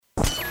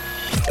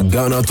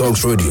Ghana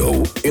Talks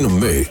Radio in a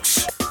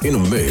mix. In a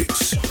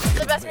mix.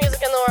 The best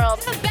music in the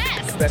world. The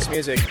best. Best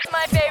music.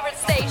 My favorite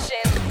station.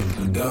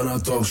 Ghana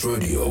Talks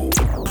Radio.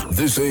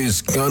 This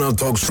is Ghana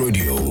Talks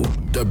Radio,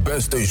 the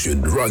best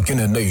station rocking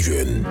the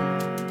nation.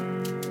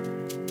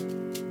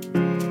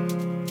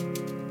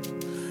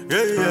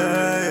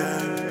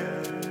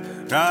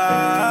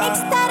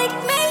 Ecstatic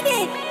made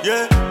it.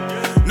 Yeah,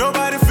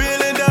 nobody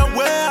feeling the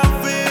way I'm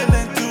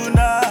feeling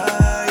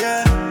tonight.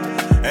 Yeah,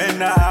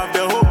 and I have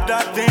the hope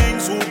that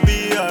things will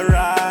be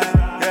alright.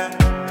 Yeah,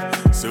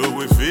 so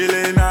we're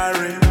feeling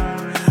irate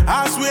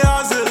as we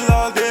hustle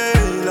all day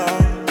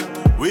long.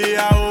 We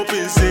are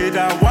hoping, say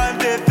that one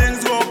day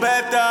things go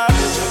better.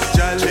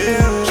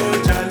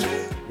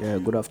 Yeah,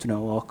 good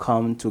afternoon.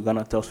 Welcome to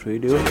Ghana Talks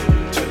Radio.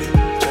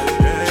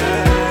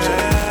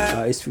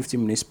 It's 15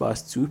 minutes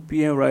past 2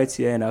 p.m. right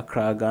here in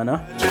Accra,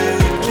 Ghana.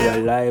 We are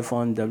live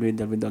on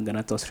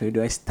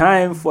www.GhanaTalksRadio. It's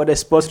time for the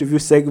sports review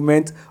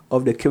segment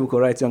of the Cubicle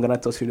right here on Ghana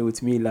Talks Radio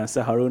with me,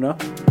 Lancer Haruna.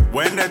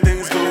 When the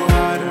things go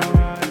harder.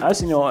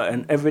 As you know,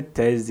 on every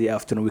Thursday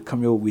afternoon, we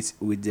come here with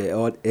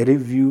a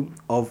review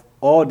of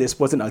all the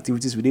sporting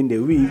activities within the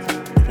week.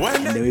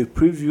 And then we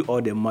preview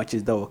all the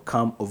matches that will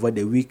come over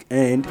the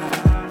weekend.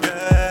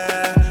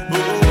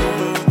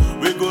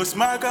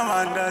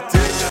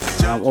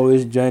 I'm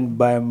always joined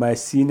by my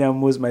senior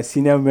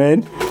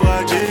man,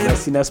 my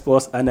senior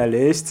sports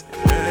analyst,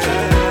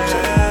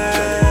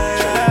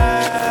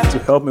 to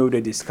help me with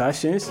the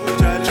discussions.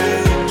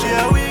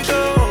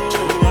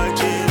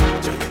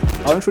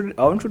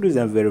 I'll introduce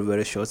them very,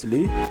 very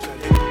shortly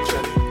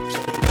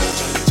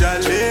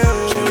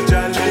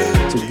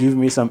to give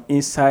me some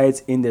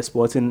insights in the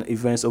sporting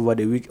events over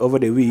the week,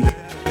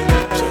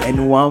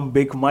 and one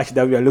big match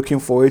that we are looking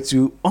forward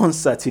to on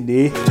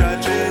Saturday.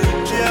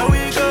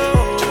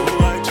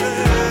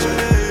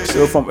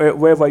 So from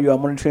wherever you are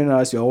monitoring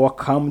us, you are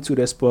welcome to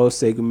the sports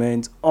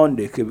segment on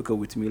the Cubicle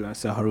with me,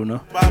 Lancer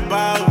Haruna.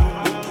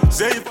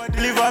 Say if I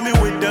deliver me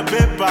with the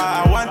paper,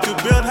 I want to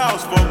build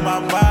house for my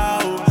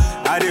mouth.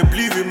 I didn't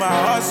believe in my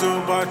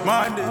hustle, but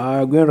Monday.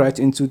 Going right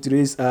into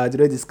today's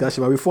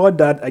discussion. But before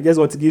that, I just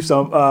want to give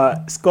some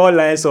score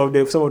lines of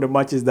some of the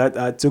matches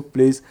that took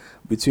place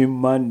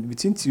between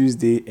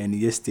Tuesday and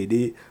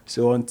yesterday.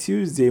 So on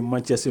Tuesday,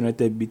 Manchester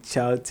United beat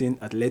Charlton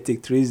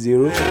Athletic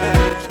 3-0.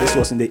 This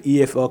was in the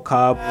EFL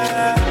Cup.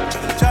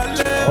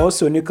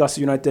 Also,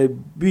 Newcastle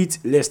United beat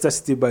Leicester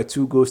City by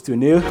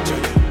 2-0.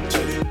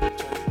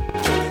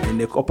 In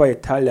the Coppa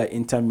Italia,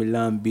 Inter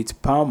Milan beat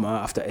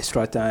Parma after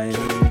extra time.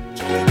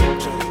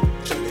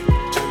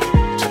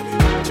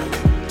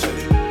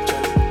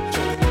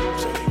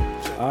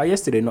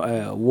 Yesterday,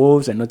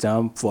 Wolves and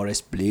Nottingham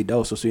Forest played. That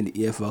was also in the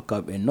EFL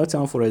Cup, and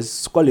Nottingham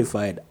Forest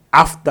qualified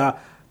after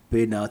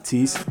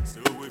penalties.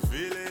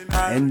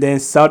 And then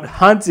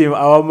Southampton,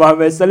 our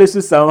Mohamed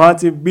Salisu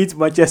Southampton beat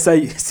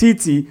Manchester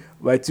City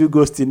by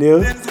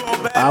 2-0.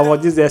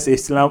 Was this just a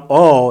slam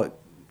or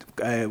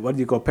what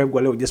do you call Pep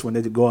Guardiola just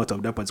wanted to go out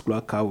of that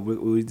particular cup?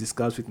 We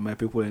discussed with my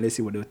people and let's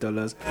see what they'll tell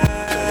us.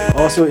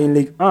 Also in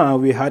League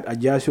 1, we had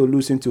Ajaccio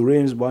losing to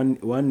Reims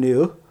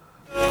 1-0.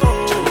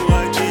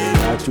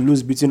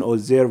 Toulouse beating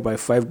Auxerre by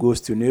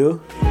 5-0.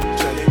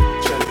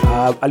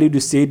 Aliou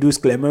Seydou's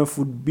Clermont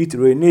Foot beat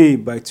Rennes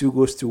by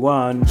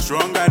 2-1.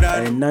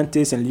 And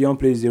Nantes and Lyon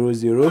played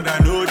 0-0.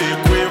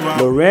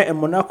 Lorient and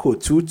Monaco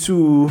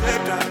 2-2.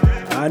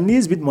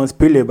 Nice beat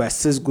Montpellier by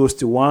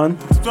 6-1.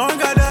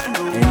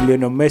 And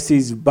Lionel Messi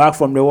is back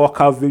from the World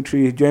Cup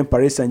victory. He joined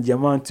Paris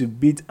Saint-Germain to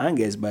beat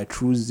Angers by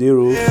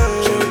 2-0.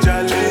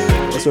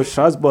 Also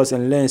Strasbourg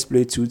and Lens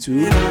played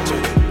 2-2.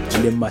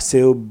 And then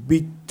Marseille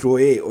beat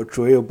Troyes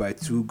by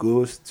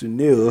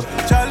 2-0.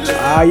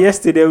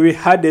 Yesterday we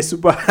had the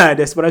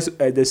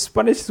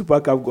Spanish Super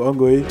Cup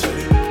ongoing,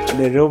 and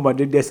then Real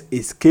Madrid just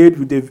escaped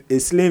with a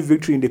slim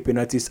victory in the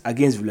penalties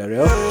against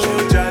Villarreal.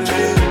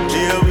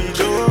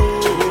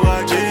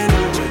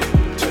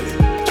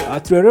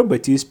 Real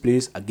Betis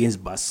plays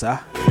against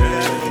Barca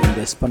in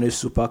the Spanish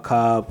Super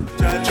Cup. And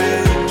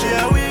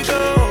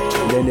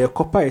then the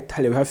Coppa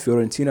Italia we have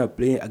Fiorentina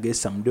playing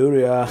against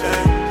Sampdoria.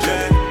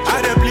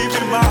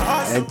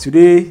 And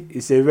today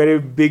is a very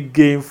big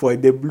game for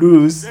the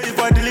Blues. If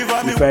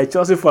you're a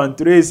Chelsea fan,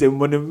 today is a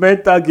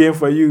monumental game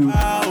for you,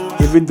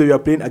 even though you are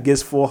playing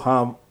against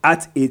Fulham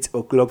at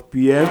 8:00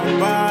 p.m.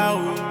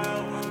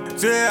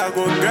 Say I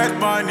go get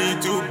money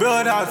to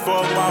build out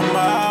for my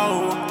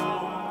mouth.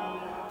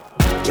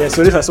 Yeah,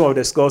 so these are some of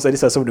the scores, and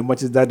these are some of the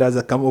matches that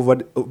has come over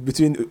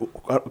between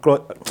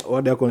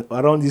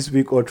around this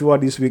week or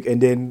throughout this week,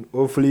 and then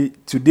hopefully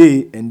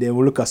today, and then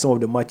we'll look at some of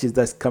the matches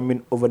that's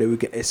coming over the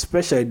weekend,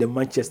 especially the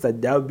Manchester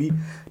Derby,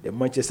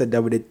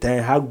 the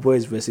Ten Hag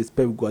Boys versus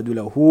Pep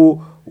Guardiola,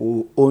 who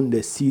will own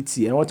the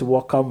city. And I want to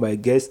welcome my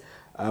guest,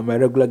 my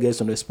regular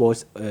guest on the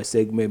sports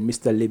segment,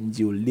 Mr.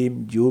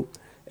 Lim Joe,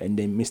 and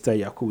then Mr.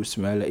 Yakub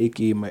Ismail,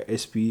 aka my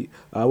SP.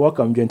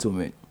 Welcome,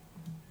 gentlemen.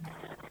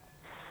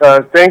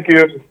 Thank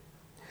you.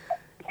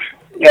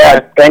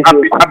 Yeah, thank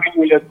you. Happy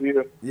New Year to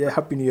you. Yeah,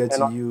 Happy New Year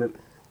to you.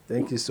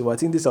 Thank you so much. I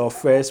think this is our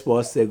first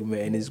sports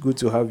segment, and it's good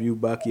to have you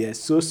back here.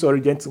 So sorry,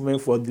 gentlemen,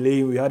 for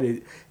delaying. We had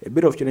a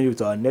bit of challenge with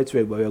our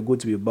network, but we are good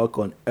to be back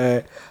on.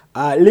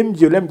 Let me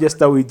just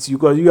start with you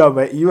because you are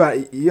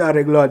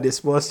regular on the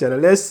sports channel.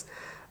 Let's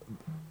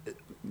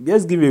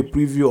give a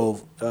preview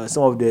of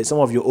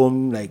some of your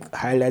own like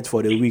highlights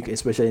for the week,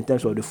 especially in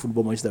terms of the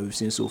football matches that we've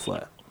seen so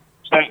far.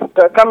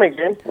 Come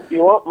again.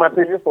 You want my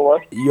preview for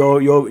what? Your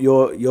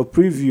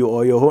preview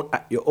or your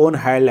own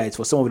highlights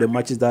for some of the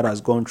matches that has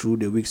gone through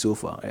the week so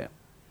far. Yeah.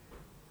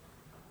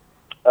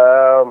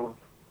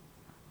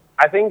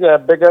 I think the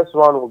biggest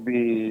one would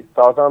be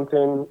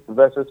Southampton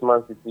versus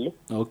Man City.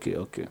 Okay.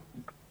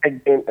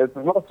 Again, it's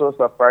not so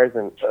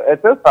surprising.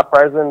 It is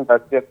surprising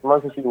that yes,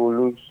 Man City will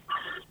lose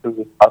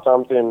to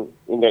Southampton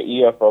in the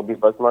EFL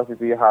because Man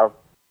City have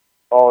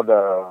all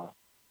the,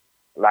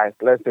 like,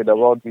 let's say the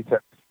world beaters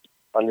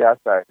on their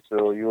side.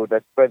 So you would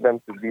expect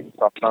them to beat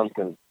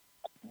Southampton.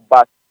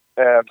 But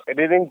it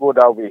didn't go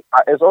that way.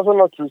 It's also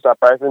not too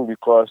surprising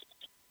because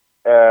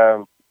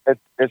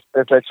it's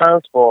a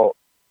chance for,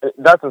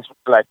 that is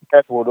like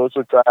Pep would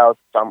also try out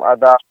some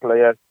other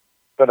players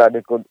so that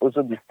they could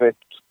also be fit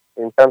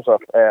in terms of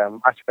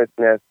match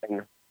fitness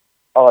and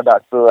all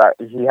that. So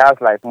he has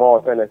like more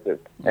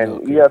alternatives.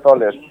 And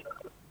EFL is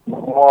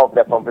more of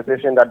the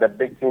competition that the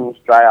big teams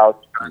try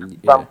out,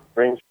 some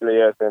fringe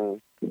players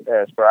and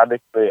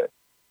sporadic players.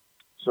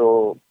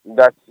 So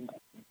that is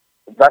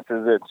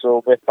it.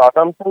 So with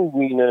Southampton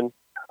winning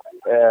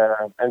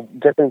and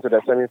getting to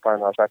the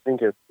semi-finals, I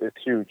think it's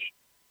huge.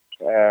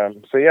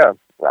 So yeah,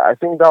 I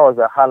think that was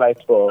a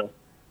highlight for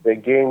the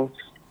games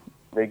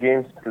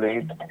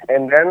played.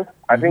 And then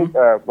I think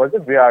was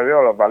it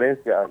Villarreal or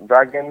Valencia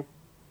dragging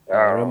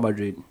Real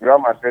Madrid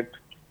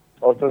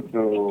also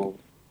to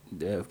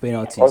the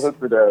penalties. Also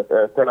to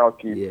the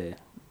penalties. Yeah.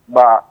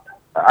 But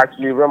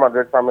actually, Real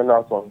Madrid coming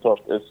out on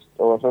top was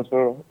also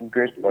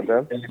great for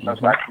them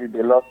because actually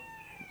they lost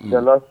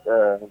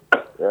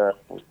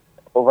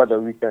over the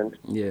weekend.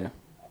 Yeah.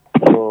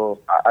 So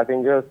I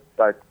think it's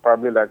like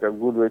probably like a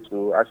good way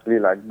to actually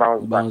like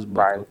bounce back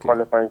by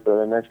qualifying to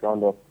the next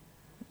round of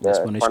the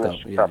Spanish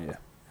Cup. Yeah.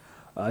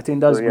 I think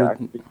that's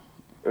good.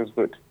 It's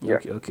good. Yeah.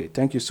 Okay.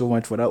 Thank you so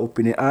much for that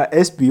opening.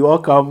 SP,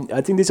 welcome.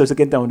 I think this is your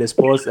second time on the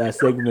sports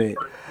segment.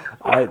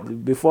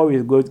 Before we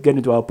get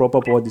into our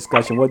proper power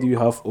discussion, what do you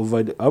have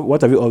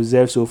what have you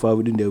observed so far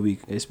within the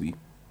week, SP?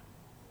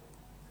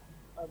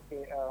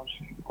 Okay.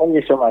 Thank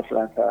you so much,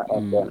 Lancer.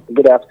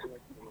 Good afternoon,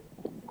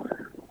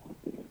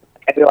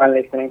 everyone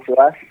listening to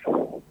us.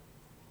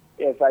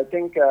 Yes, I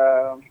think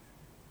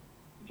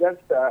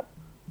just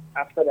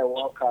after the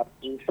World Cup,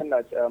 we've seen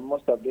that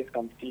most of these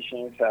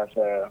competitions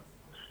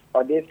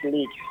or these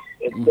leagues,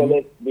 it's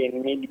always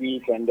been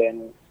midweek and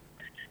then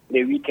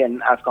the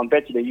weekend as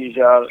compared to the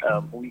usual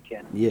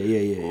weekend.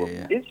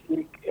 Yeah. This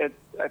week,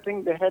 I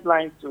think the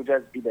headlines will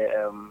just be the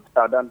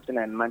Southampton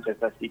and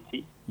Manchester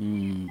City.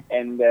 And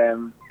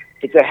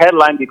it's a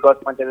headline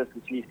because Manchester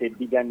City is a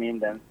bigger name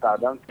than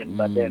Southampton.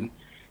 But then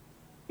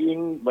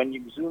when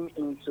you zoom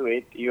into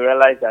it, you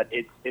realize that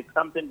it's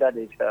something that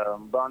is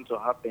bound to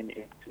happen.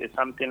 It's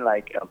something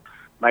like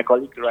my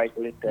colleague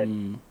rightly said,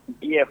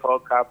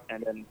 EFL Cup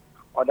and then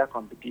other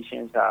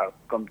competitions are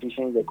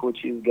competitions the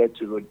coaches get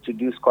to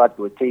do squad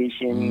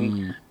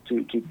rotation,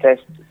 to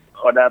test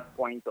other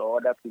points or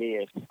other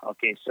players.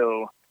 Okay,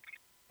 so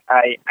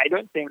I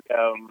don't think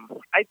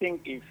I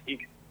think if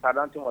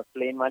Southampton was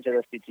playing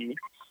Manchester City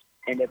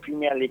in the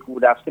Premier League, we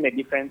would have seen a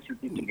different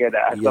City together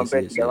as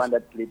compared to the one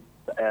that played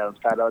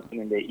Southampton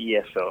in the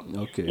EFL.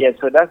 Okay. Yeah,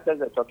 so that's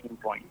just a talking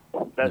point.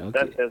 That's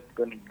just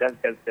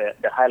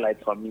the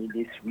highlight for me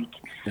this week.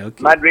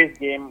 Okay. Madrid's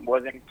game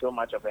wasn't so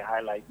much of a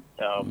highlight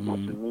to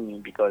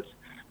me because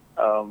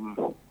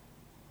some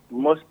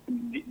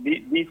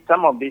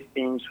of these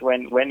things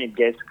when it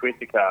gets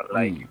critical,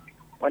 like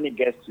when it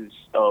gets to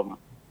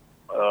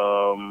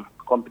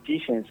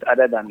competitions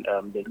other than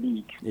the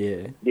league,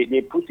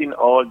 they put in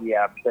all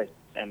their best.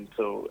 And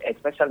so,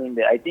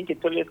 especially I think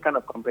it's always kind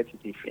of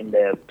competitive in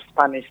the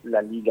Spanish La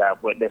Liga,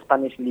 but the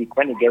Spanish league,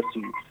 when it gets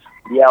to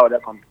their other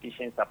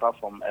competitions apart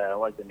from,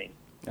 what's the name?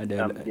 The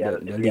La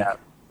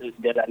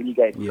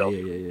Liga itself.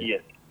 Yeah.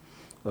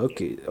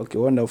 Okay,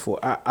 wonderful.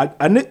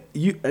 I know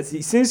you,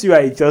 since you are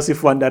a Chelsea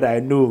fan that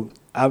I know,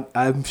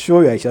 I'm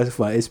sure you are a Chelsea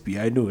fan, SP.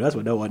 I know, that's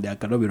what that one day, I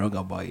cannot be wrong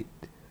about it.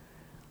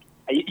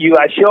 You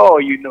are sure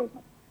or you know?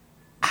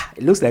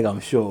 It looks like I'm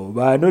sure,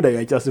 but I know that you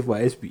are a Chelsea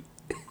fan, SP.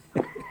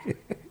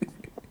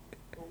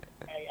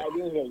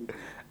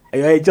 Are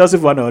you a Chelsea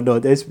fan or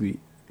not, SP?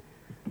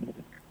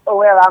 Oh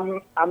well,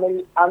 I'm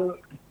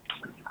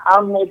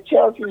a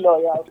Chelsea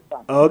loyal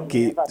fan.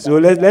 Okay, so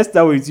let's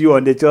start with you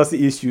on the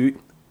Chelsea issue.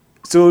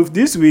 So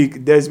this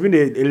week there's been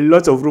a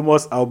lot of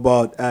rumors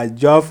about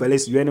Joao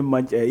Felix joining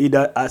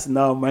either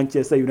Arsenal,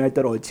 Manchester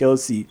United, or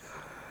Chelsea,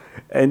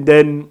 and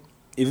then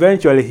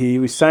eventually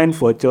he signed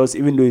for Chelsea,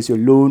 even though it's a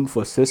loan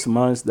for 6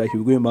 months that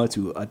he'll go back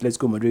to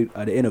Atletico Madrid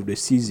at the end of the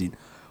season.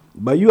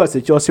 But you as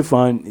a Chelsea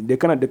fan, the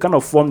kind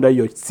of form that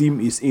your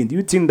team is in, do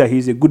you think that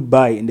he's a good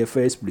buy in the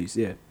first place?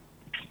 Yeah.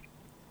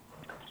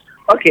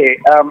 Okay.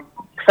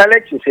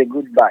 Felix is a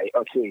good buy.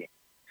 Okay,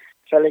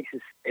 Felix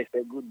is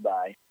a good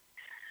buy.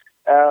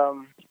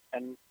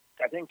 And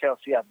I think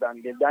Chelsea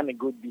they've done a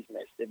good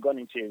business. They've gone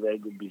into a very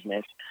good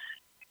business.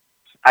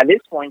 At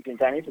this point in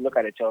time, if you look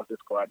at the Chelsea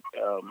squad,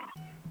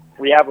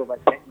 we have over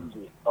 10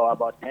 injuries, or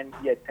about 10,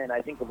 10,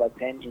 I think over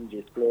 10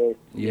 injuries players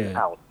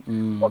out.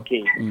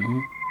 Okay.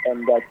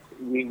 And that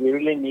we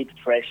really need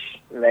fresh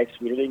legs,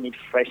 we really need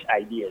fresh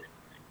ideas.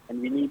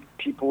 And we need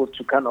people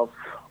to kind of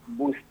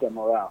boost the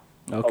morale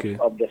of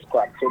the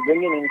squad. So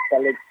bringing in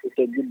Felix is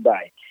a good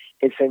buy.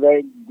 It's a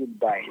very good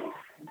buy.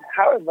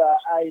 However,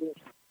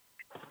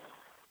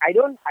 I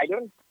don't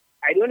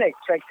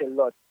expect a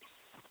lot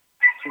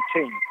to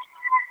change.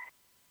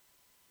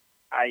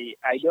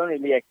 I don't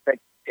really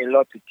expect a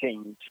lot to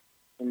change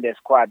in the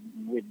squad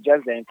with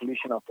just the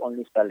inclusion of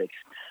only Felix.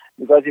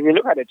 Because if you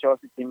look at the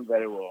Chelsea team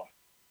very well,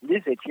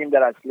 this is a team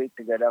that has played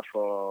together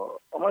for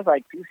almost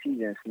like 2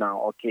 seasons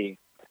now, okay.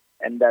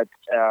 And that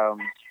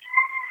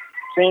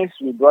since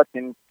we brought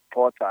in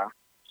Potter,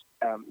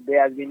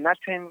 there has been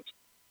nothing,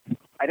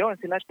 I don't want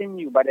to say nothing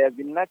new, but there has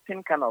been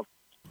nothing kind of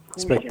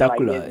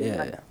spectacular,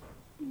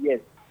 Yes.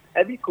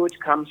 Every coach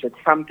comes with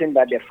something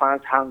that the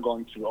fans hang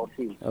on to,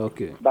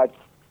 okay. But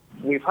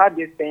we've had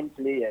these same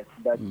players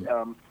that,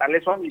 at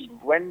least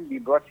when we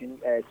brought in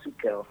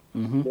Tuchel,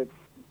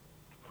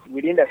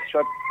 within the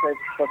short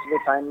possible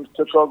time,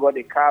 Tuchel got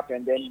the cup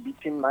and then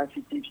beating Man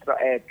City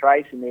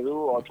twice in a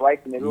row.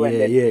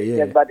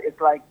 Yes, but it's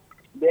like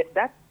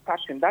that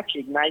passion, that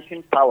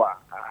igniting power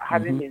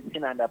hasn't been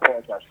seen under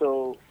Potter.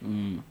 So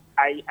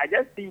I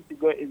just think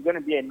it's going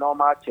to be a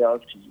normal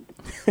Chelsea.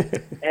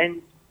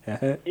 And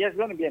it's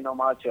going to be a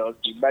normal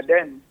Chelsea. But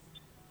then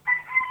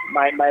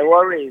my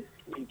worry is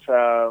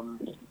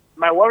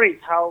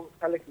how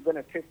Alex is going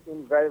to fit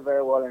in very,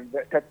 very well and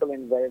settle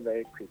in very,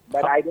 very quick.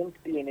 But I don't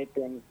see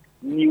anything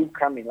new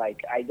coming.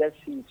 Like, I just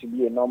see it to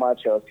be a normal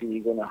Chelsea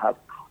we're going to have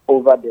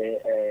over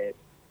the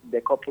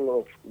couple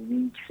of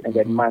weeks and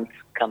the months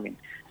coming.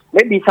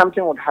 Maybe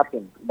something would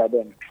happen, but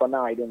then for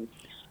now I don't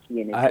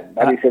see anything.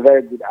 But it's a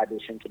very good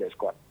addition to the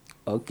squad.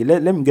 Okay,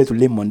 let me get to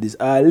Lim on this.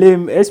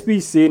 Lim, SP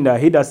is saying that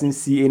he doesn't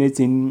see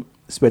anything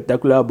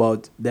spectacular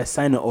about the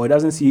signing, or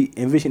doesn't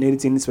envision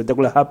anything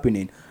spectacular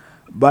happening.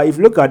 But if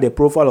you look at the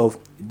profile of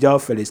João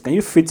Felix, can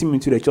you fit him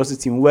into the Chelsea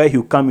team where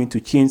he'll come in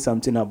to change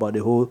something about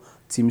the whole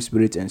team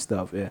spirit and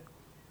stuff? Yeah.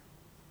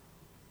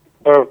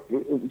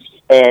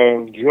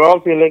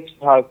 João Felix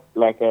has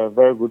like a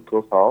very good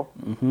profile.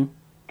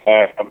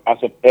 As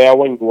a player,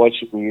 when you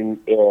watch him,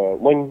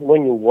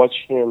 when you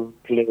watch him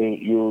play,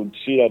 you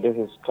see that this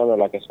is kind of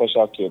like a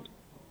special kid,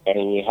 and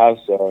he has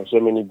so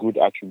many good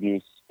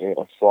attributes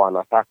for an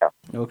attacker.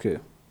 Okay.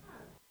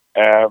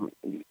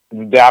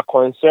 There are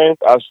concerns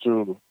as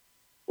to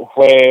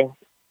where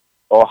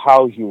or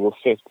how he will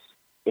fit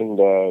in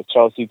the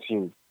Chelsea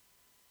team,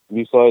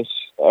 because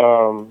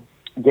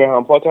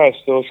Graham Potter is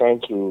still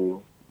trying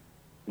to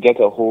get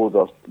a hold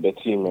of the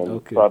team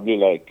and probably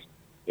like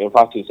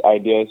impart his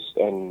ideas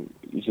and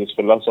his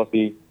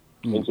philosophy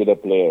into the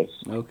players.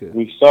 Okay.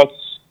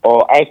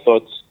 I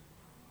thought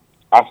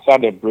after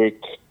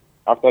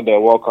the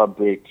World Cup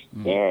break,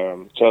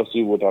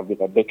 Chelsea would have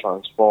been a bit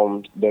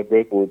transformed. The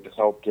break would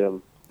help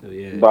them.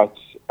 But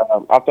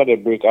after the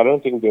break, I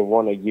don't think they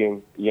won a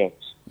game yet.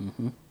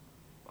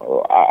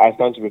 I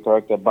stand to be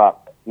corrected,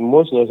 but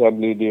most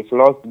notably, they've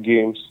lost 2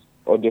 games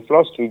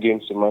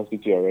to Man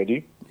City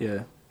already.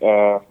 Yeah.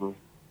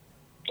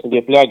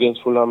 They play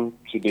against Fulham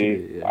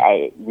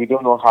today. We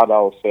don't know how that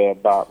will fare,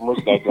 but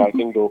most likely I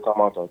think they will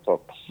come out on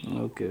top.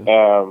 Okay.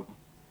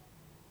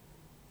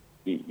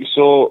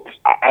 So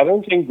I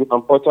don't think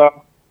Graham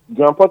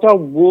Potter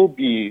will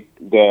be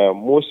the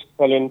most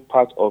selling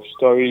part of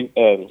story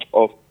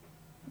of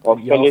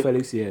Felix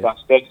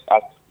success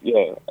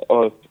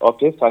of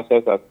his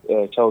success at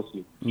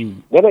Chelsea.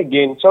 Then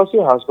again, Chelsea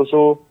has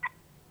also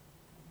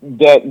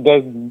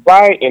the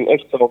buy in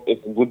itself is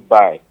a good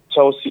buy.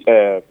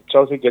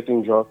 Chelsea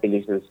getting João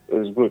Felix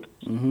is good,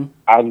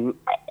 and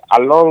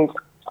along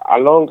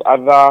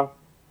other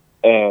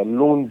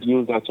loan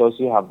deals that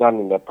Chelsea have done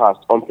in the past,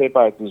 on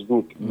paper it is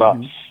good, but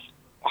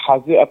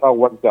has it ever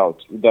worked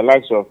out with the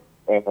likes of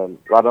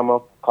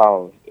Radamel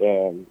Falcao,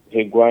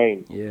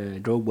 Higuain,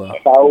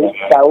 Drogba, Saul,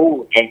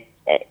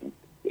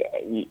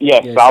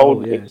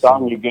 Saul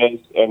Miguel,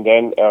 and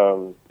then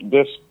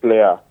this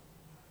player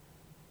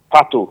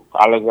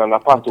Alexander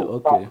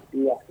Pato. Pato.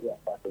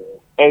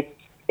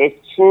 It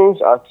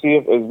seems as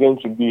if it's going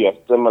to be a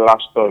similar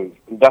story.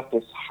 That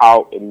is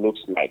how it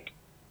looks like.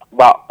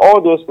 But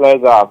all those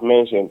players that I've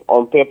mentioned,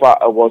 on paper,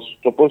 it was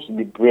supposed to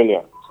be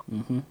brilliant.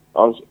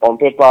 On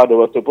paper, they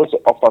were supposed to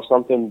offer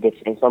something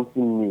different,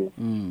 something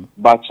new.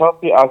 But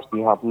Chelsea, as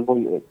we have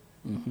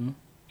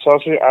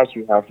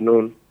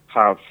known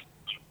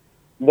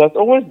there's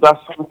always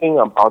that something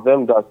about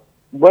them that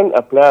when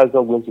a player is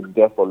not going to be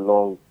there for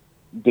long,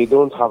 they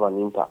don't have an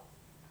impact.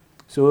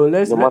 So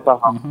no matter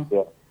how.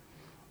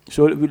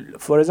 So,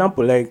 for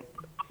example, like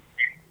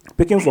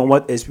picking from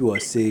what SP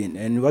was saying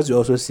and what you're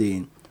also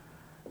saying,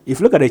 if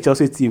you look at the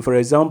Chelsea team, for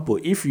example,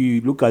 if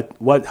you look at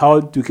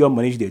how Tuchel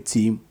managed the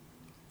team,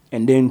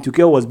 and then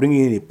Tuchel was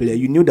bringing in a player,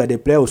 you knew that the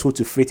player was supposed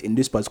to fit in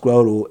this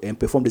particular role and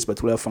perform this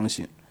particular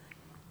function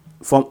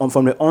from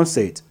the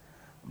onset.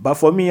 But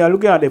for me, I'm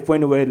looking at the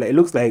point where it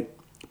looks like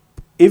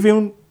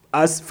even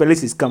as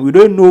Felix is come, we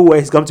don't know where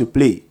he's come to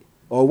play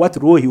or what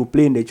role he will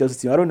play in the Chelsea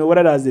team. I don't know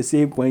whether that's the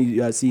same point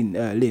you are seeing,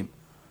 Lim.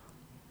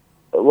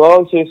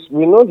 Well,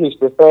 we know his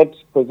preferred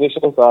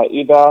positions are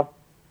either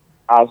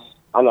as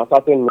an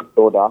attacking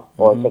midfielder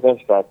or a second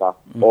striker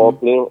or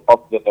playing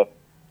up the left,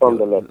 from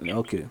the left.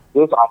 Okay.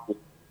 Those are his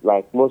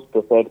most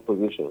preferred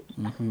positions.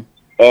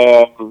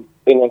 In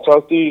a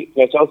Chelsea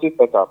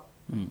setup,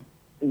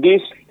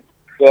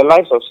 the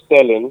likes of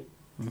Sterling,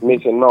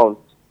 Mason Mount,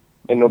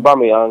 and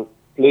Aubameyang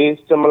play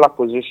similar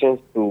positions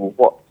to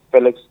what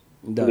Felix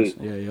plays,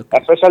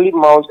 especially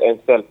Mount and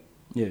Sterling.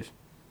 Yes.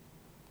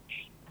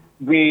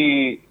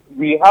 We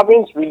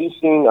haven't really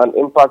seen an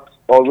impact,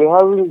 or we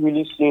haven't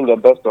really seen the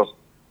best of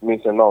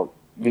Mason Mount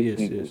this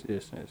season.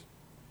 Yes.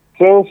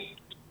 Since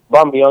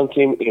Aubameyang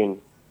came in,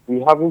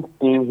 we haven't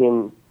seen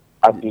him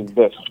at his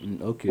best.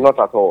 Not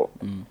at all.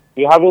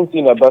 We haven't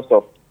seen the best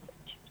of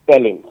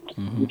Sterling,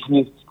 which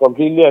is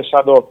completely a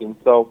shadow of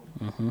himself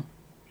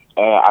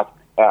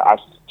at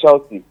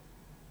Chelsea.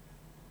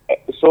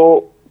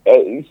 So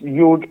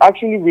you would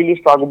actually really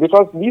struggle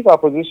because these are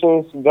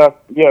positions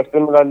that,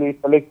 similarly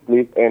Felix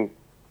plays, and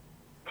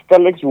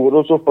Felix would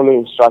also follow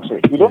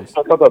instructions. You don't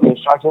have a sort of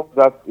instructions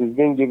that is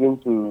being given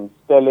to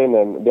Sterling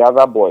and the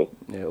other boys.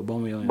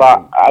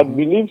 But I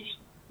believe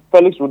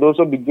Felix would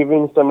also be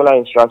given similar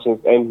instructions,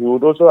 and he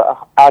would also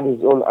add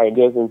his own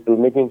ideas into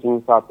making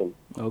things happen.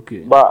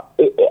 But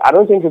I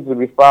don't think it will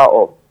be far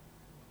off.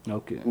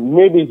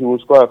 Maybe he will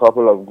score a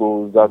couple of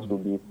goals that will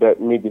be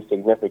maybe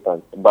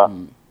significant. But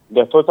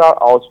the total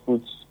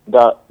output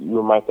that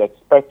you might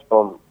expect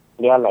from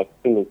a player like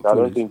Felix, I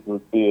don't think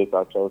you'll see it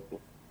at Chelsea.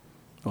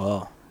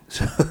 Wow.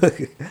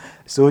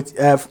 So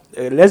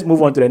let's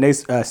move on to the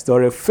next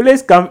story.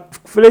 Felix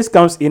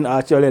comes in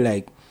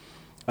actually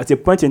at a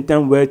point in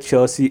time where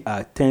Chelsea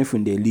are 10th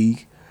in the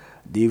league.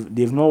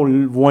 They've not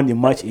won the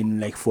match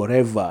in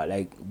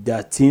forever.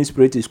 Their team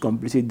spirit is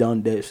completely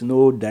down. There's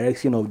no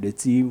direction of the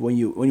team. When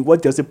you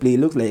watch Chelsea play, it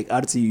looks like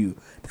RTU.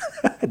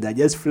 They're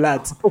just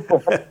flat.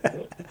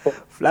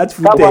 Flat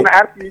footed. Come on,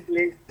 RTU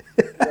plays.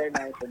 Very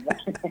nice.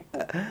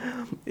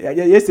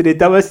 Yesterday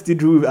Tower City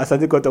drew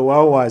Asante Kota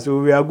 1-1, so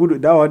we are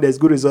good. That one there's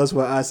good results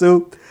for us.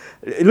 So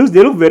they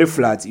look very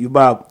flat.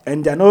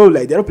 And they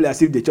don't play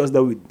as if the Chelsea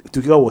that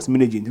Tuchel was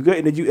managing.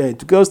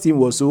 Tuchel's team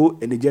was so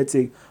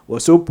energetic,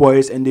 was so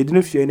poised, and they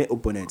didn't fear any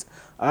opponent.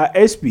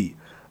 SP,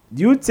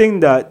 do you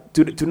think that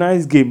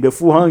tonight's game, the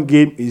Fulham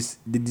game, is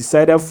the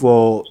decider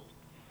for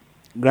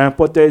Graham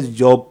Potter's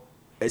job?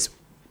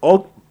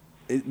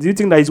 Do you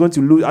think that he's going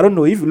to lose? I don't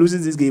know. If he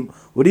loses this game,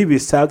 would he be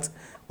sacked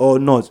or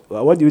not?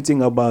 What do you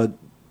think about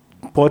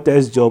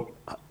Potter's job?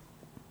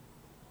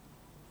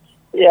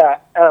 Yeah,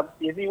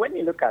 you see, when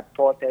you look at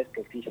Potter's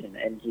position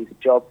and his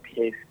job,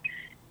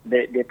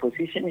 the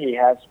position he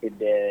has with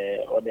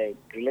the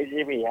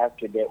relationship he has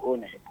with the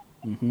owner,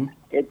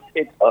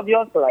 it's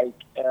obvious.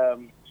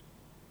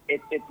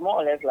 It's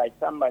more or less like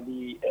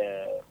somebody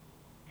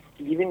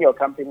giving your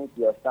company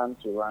to your son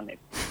to run it.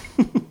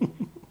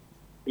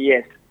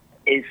 Yes.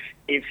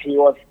 If he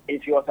was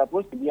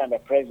supposed to be under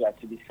pressure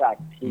to be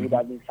sacked, he would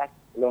have been sacked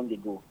long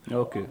ago.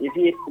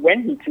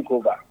 When he took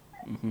over,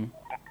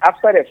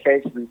 after the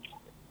first week,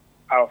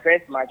 our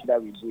first match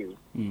that we do,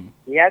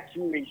 he had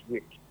 2 weeks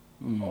break.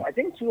 I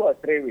think 2 or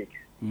 3 weeks.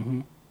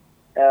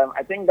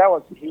 I think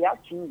he had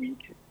 2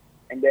 weeks,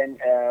 and then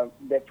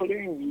the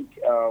following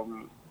week,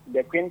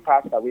 the Queen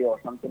passed away or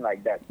something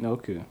like that. Yeah,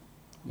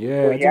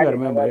 so I think I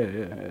remember.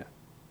 Yeah.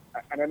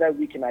 Another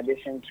week in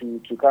addition to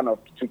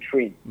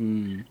train.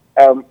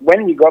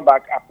 When he got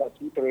back after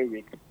 2-3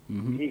 weeks,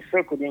 he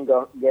still couldn't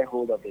get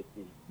hold of the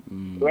team.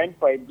 He went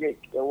for a break,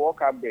 a World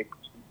break,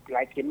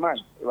 like a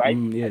month, right?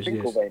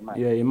 Over a month.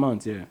 Yeah, a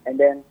month, yeah. And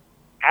then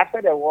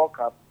after the World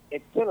Cup,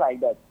 it's still like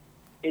that.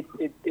 It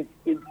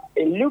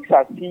looks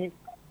as if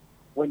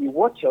when you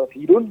watch Chelsea,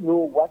 you don't know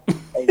what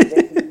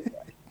exactly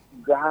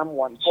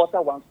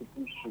Potter wants to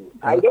push you.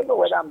 I don't know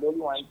whether I'm the only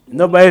one.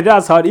 No, but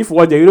that's hard. If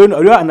what you don't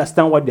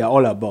understand what they're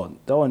all about.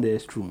 That one there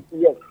is true.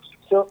 Yes.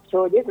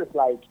 So this is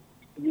like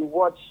you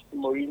watch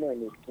Mourinho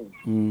in his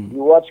team.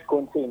 You watch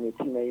Conte in his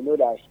team, and you know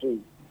that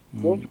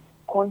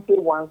Conte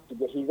wants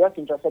to he's just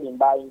interested in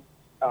buying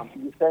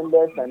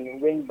defenders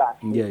and wing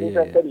backs. He's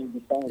interested in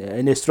defense. Yeah,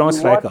 and a strong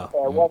striker.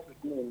 What's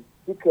his name?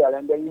 Tuchel,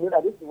 and then you know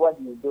that this is what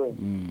he's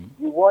doing.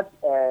 You watch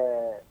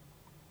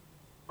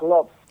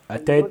Klopp.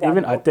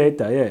 Even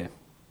Arteta, yeah.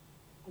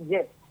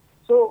 Yes.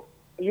 So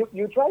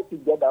you try to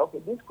get that, okay,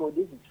 this is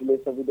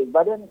philosophy,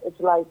 but then it's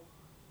like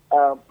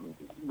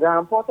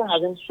Graham Potter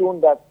hasn't shown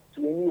that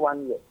to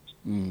anyone yet.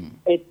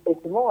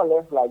 It's more or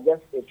less like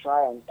just a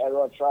try and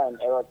error,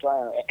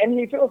 and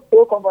he feels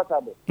so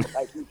comfortable. He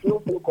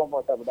feels so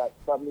comfortable that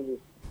probably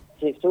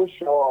he's so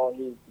sure,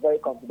 he's very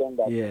confident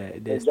that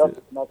the job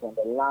is not on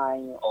the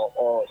line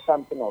or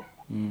something of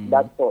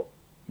that sort.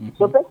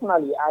 So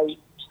personally,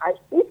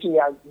 if he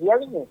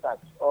hasn't been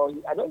sacked,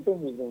 I don't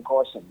think he's been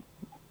cautioned.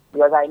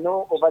 Because I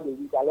know over the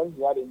week, I learned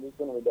he had a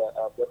meeting with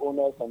the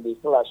owners, and they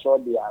still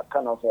assured their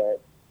kind of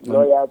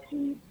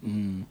loyalty to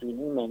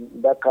him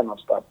and that kind of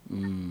stuff.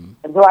 And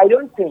so I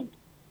don't think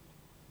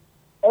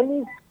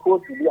any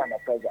coach will be under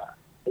pressure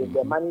if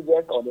the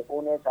managers or the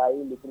owners are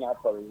really looking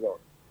out for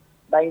results.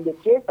 But in the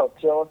case of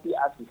Chelsea,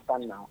 as we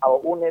stand now,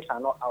 our owners are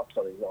not out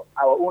for results.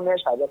 Our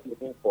owners are just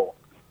looking for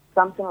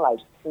something like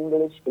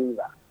English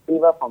favor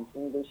from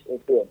English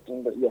FA.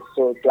 Yes,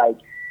 so it's like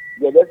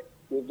they just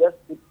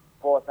put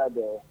Porter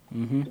there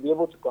to be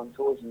able to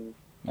control him,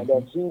 and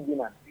then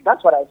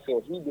that's what I feel.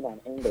 He being an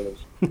English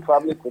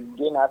probably could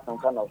gain us some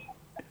kind of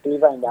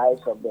favor in the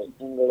eyes of the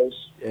English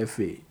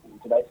FA.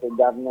 Should I say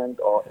government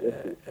or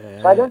FA?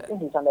 So I don't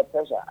think he's under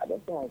pressure. He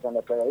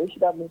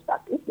should have been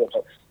sacked if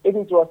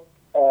it was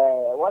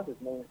what's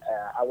his name?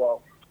 Our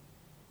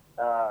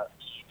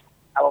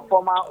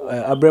former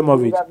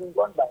Abramovich. He would have been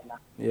gone by now.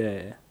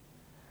 Yeah.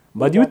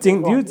 But do you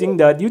think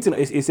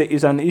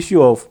it's an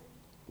issue of?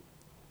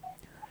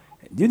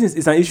 Do you think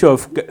it's an issue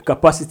of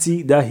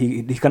capacity that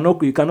he cannot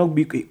be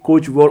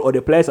coach well, or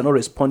the players are not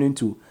responding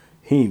to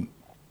him?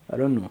 I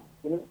don't know.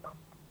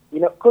 You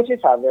know, coaches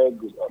are very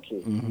good.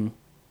 Okay.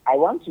 I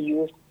want to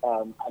use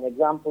an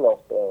example of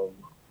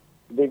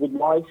David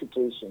Moyes'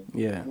 situation.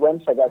 Yeah. When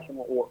Ferguson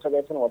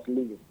was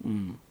leaving,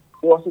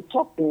 he was a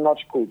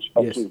top-notch coach.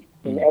 Okay, yes.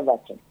 In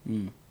Everton,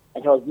 and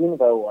he was doing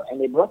very well. And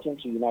they brought him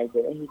to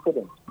United, and he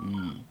couldn't.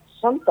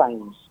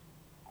 Sometimes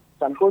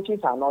some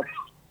coaches are not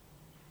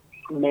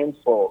meant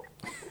for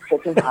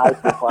certain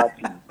high-profile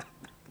teams.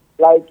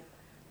 Like,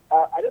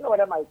 I don't know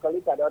whether my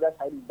colleagues at the other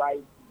side buy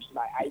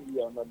my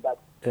idea or not, but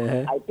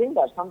I think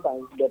that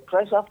sometimes the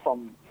pressure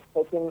from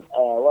certain,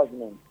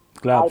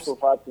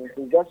 high-profile teams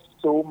is just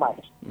so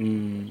much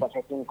for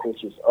certain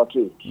coaches.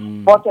 Okay,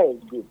 Potter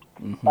is good,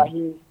 but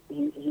he's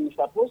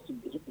supposed to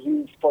be,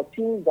 he's for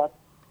teams that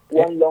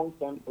want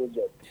long-term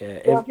project.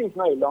 Chelsea is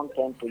not a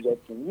long-term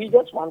project team. We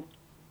just want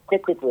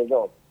quick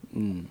results.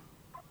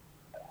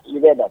 You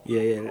get that?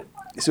 Yeah.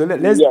 So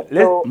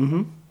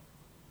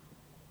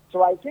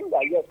So I think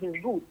that yes,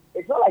 he's good.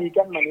 It's not like he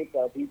can manage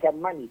Chelsea. He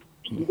can manage.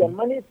 He can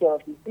manage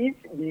Chelsea if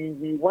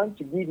we want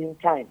to give him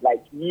time,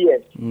 like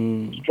years,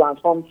 to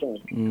transform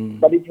things.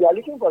 But if you are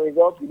looking for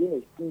results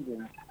within a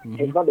season,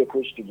 it's not the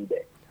coach to do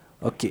that.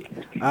 Okay.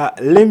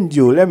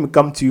 Lemjo, let me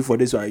come to you for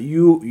this one.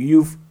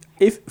 You've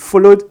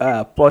followed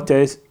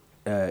Potter's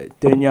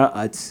tenure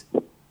at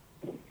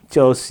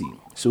Chelsea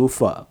so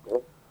far,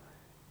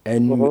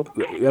 and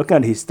looking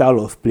at his style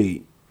of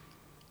play.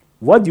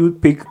 What do you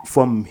pick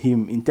from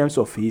him in terms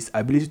of his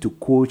ability to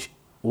coach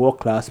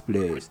world-class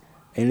players?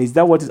 And is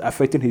that what is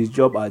affecting his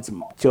job at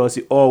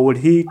Chelsea, or will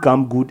he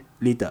come good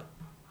later?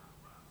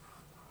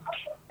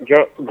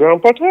 Graham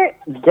Potter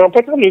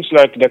looks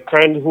like the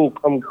kind who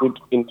come good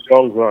in the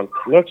long run,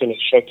 not in this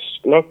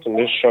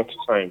short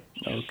time.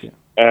 Okay.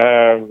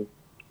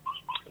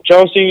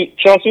 Chelsea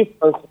fans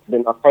have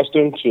been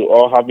accustomed to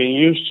or have been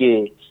used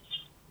to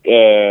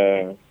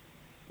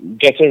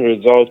getting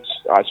results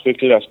as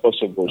quickly as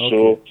possible. Okay.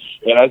 So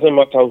it doesn't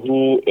matter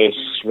who is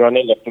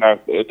running the club.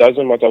 It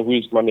doesn't matter who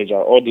is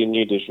manager. All they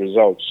need is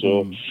results.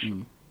 So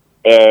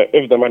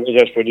if the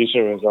manager is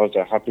producing results,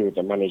 they're happy with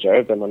the manager.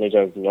 If the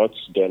manager is not,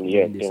 then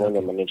they want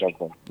the manager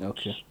gone.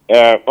 Okay.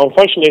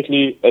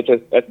 Unfortunately, it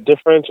is a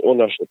different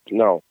ownership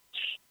now.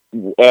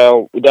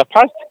 The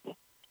past,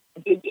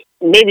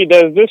 maybe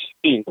there's this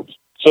thing.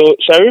 So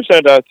Sharif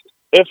said that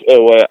if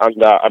it were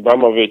under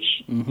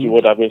Abramovich, he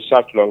would have been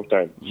sacked long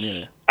time.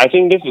 Yeah. I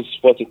think this is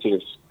what it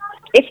is.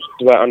 If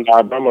it were under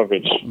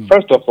Abramovich,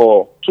 first of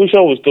all,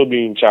 Tuchel will still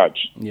be in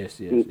charge. Yes.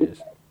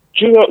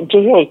 Tuchel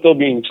will still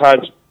be in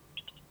charge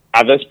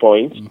at this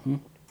point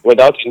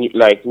without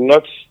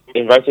not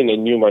inviting a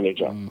new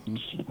manager.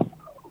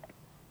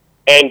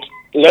 And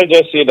let's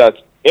just say that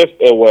if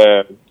it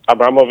were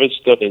Abramovich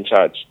still in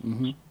charge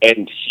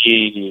and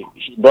he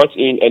brought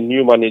in a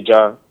new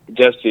manager,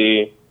 just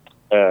say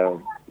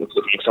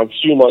some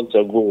few months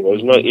ago,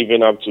 it's not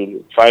even up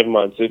to 5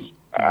 months. It's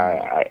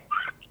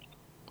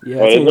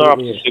not up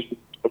to 6 months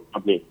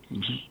probably.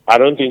 I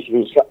don't think he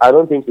will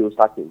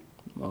sack him.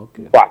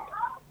 Okay. But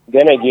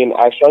then again,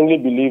 I strongly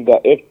believe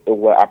that if it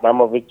were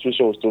Abramovich,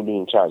 Tuchel will still be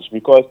in charge,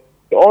 because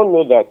we all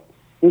know that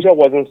Tuchel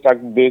wasn't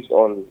sacked based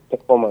on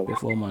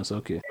performance.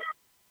 Okay.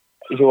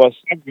 He was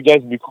sacked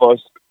just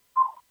because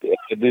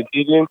he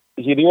didn't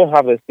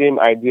have the same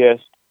ideas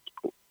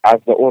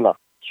as the owner.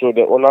 So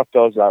the owner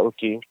felt like,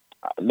 okay,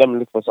 let me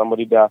look for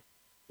somebody that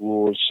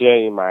will share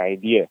in my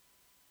idea.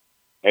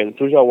 And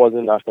Tuchel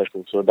wasn't that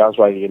person, so that's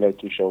why he let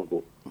Tuchel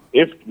go.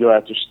 If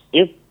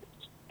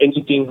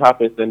anything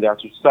happens, then they have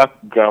to sack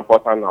Graham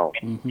Potter now.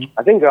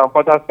 I think Graham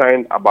Potter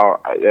signed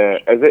about,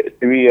 is it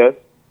 3 years?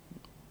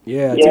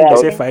 Yeah, I think they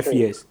say 5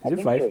 years. Is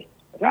it 5?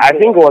 I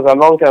think it was a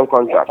long-term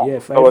contract. Yeah,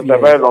 5 years. It was a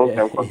very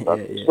long-term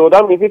contract. Yeah. So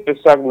that means if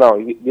he's sacked now,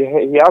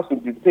 he has to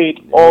be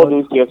paid all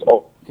those years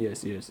off.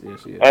 Yes.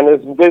 And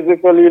it's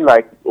basically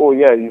like,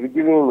 you're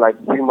giving him like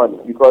 3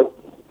 months, because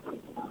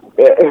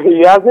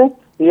he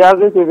He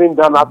hasn't even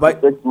done up to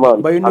 6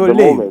 months. But you know, at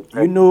the moment,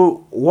 you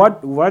know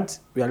what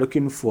we are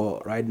looking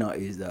for right now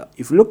is that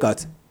if you look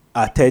at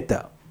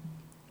Arteta,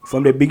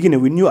 from the beginning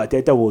we knew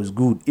Arteta was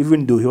good,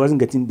 even though he wasn't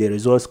getting the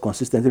results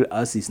consistently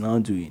as he's now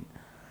doing.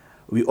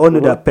 We all know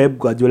that Pep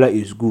Guardiola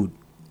is good,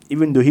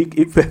 even though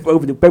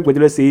Pep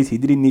Guardiola says he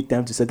didn't need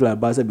time to settle at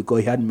Barca because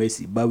he had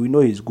Messi, but we know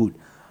he's good.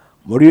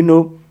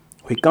 Mourinho,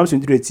 when he comes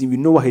into the team, we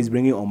know what he's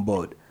bringing on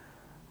board.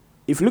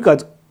 If you look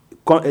at,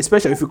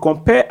 especially if you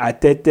compare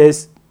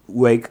Arteta's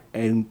work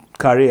and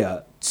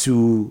career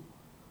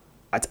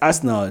at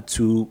Arsenal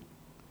to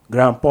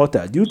Graham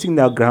Potter, do you think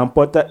that Graham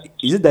Potter,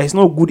 is it that he's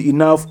not good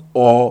enough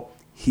or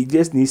he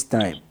just needs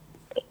time?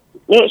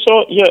 No,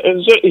 so yeah,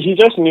 he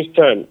just needs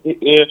time.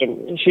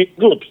 He's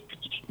good,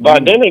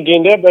 but then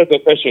again, there's the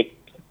question: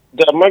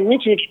 the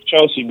magnitude of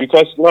Chelsea,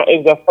 because now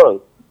it's the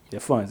fans. The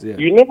fans, yeah.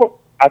 You know,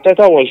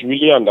 Arteta was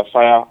really under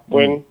fire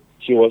when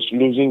he was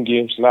losing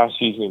games last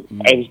season,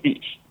 and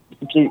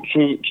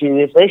to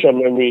refresh your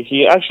memory,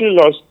 he actually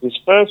lost his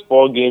first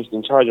 4 games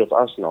in charge of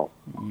Arsenal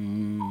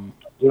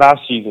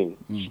last season.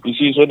 You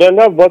see, so then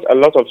that brought a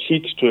lot of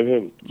heat to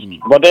him.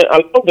 But then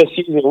along the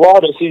season, while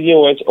the season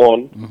went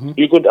on,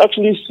 you could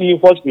actually see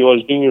what he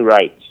was doing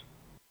right.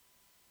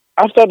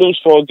 After those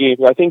 4 games,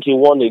 I think he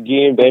won a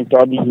game, then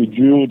probably he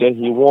drew, then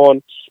he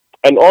won,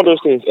 and all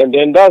those things. And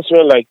then that's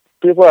when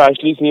people are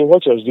actually seeing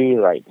what he was doing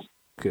right.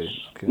 Okay.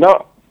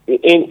 Now,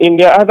 in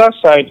the other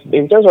side,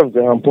 in terms of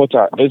Graham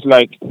Potter, it's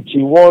like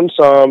he won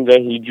some,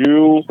 then he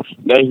drew,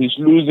 then he's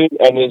losing,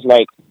 and it's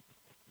like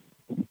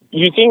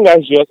you think that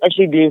he was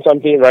actually doing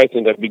something right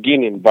in the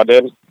beginning, but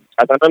then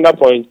at another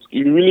point,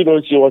 you really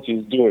don't see what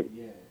he's doing.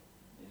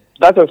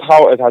 That is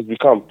how it has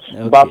become.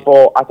 Okay. But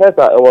for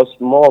Arteta, it was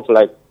more of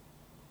like,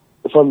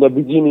 from the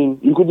beginning,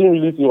 you couldn't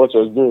really see what he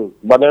was doing.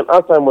 But then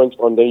as time went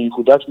on, then you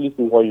could actually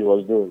see what he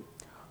was doing.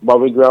 But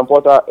with Graham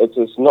Potter, it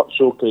is not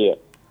so clear.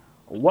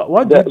 I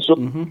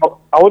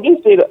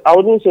wouldn't say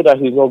that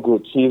he's not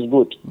good. He is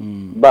good,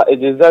 but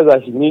it is just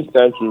that he needs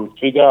time to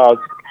figure out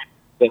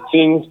the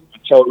things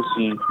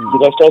Chelsea,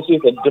 because Chelsea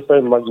is a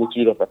different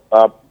magnitude of a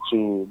club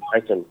to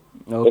Brighton.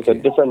 Okay. It's a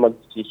different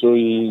magnitude, so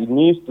he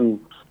needs to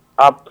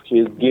up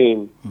his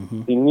game.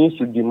 He needs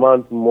to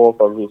demand more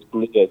from his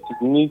players.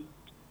 He needs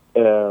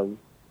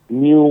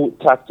new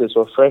tactics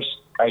or fresh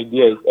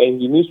ideas,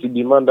 and he needs to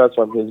demand that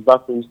from his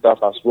backroom staff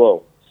as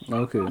well.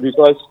 Okay.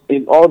 Because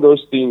in all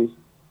those things,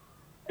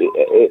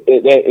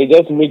 it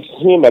just makes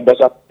him a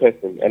better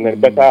person and a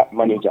better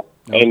manager,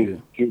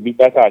 and he'll be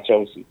better at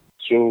Chelsea.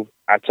 So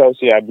at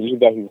Chelsea, I believe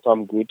that he'll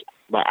come good.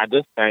 But at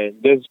this time,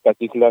 this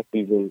particular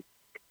season,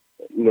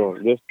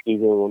 this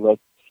season will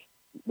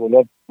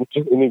not put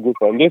any good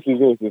for him. This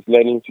season is his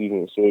learning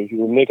season, so he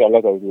will make a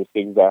lot of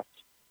mistakes that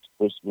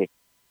supposed to make.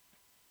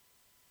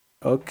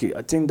 Okay,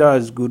 I think that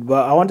is good.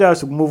 But I wanted us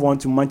to move on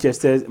to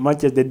Manchester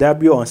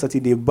derby on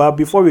Saturday. But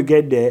before we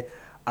get there,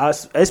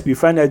 as SP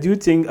final, do you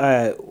think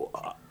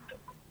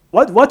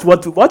what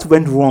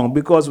went wrong?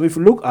 Because if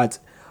you look at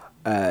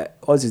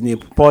what's his name,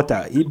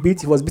 Potter, he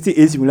was beating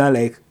AC Milan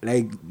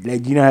like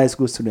junior high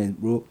school student,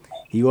 bro.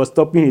 He was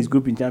topping his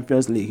group in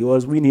Champions League. He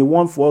was winning. He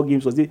won 4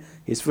 games. Was it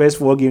his first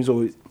 4 games?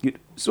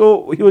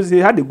 So he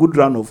had a good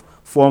run of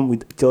form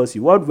with Chelsea.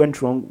 What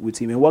went wrong with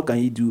him, and what can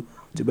he do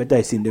to better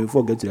his team? Then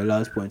before we get to the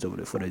last point of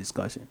the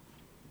discussion.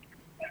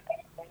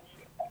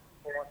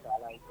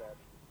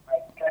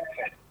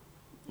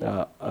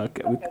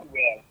 Okay.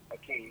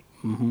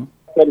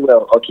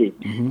 Well, okay.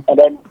 And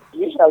then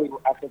usually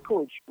as a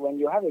coach, when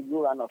you have a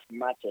good run of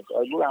matches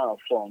or a good run of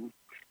form,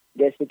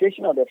 the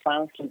expectation of the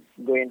fans keeps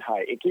going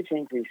high. It keeps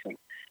increasing.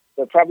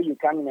 So probably you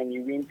come in and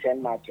you win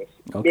 10 matches.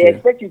 Okay. They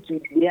expect you to.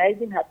 They are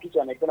even happy to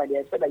an extent that they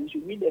expect that you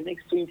should win the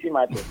next 20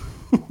 matches.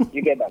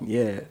 You get that?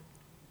 Yeah.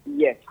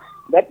 Yes.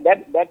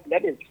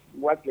 That is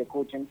what the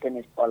coaching thing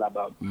is all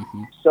about.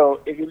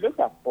 So if you look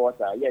at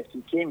Porter, yes,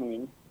 he came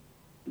in.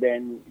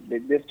 Then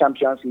this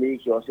Champions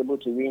League, he was able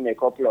to win a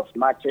couple of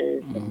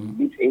matches and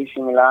beat AC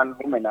Milan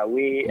home and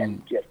away,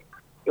 and yes,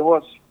 it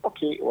was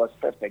okay. It was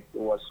perfect.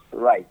 It was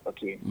right.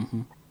 Okay.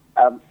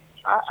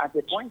 At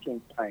a point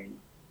in time,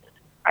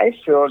 I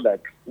feel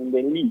that in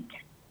the league,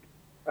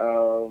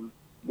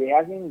 there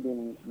hasn't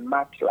been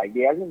much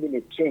there hasn't been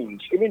a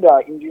change. Even though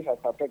our injuries have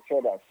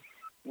affected us,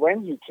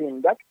 when he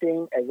came, that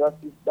same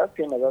exhaustive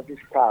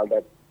style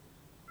that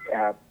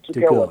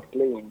Tuchel was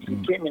playing, he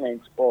came in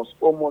and it was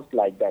almost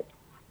like that.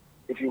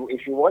 If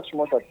you watch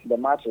most of the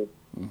matches,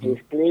 he's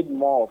played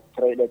more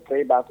of the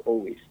three back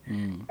always,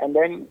 and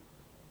then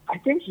I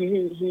think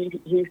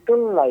he's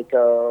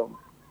still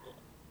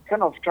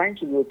kind of trying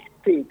to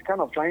rotate,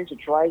 kind of trying to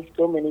try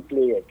so many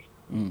players.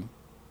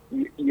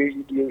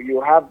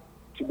 You have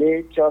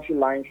today Chelsea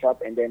lines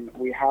up, and then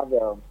we have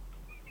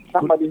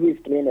somebody who is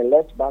playing a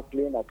left back,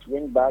 playing at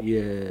wing back.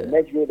 Yeah. The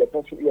next day, the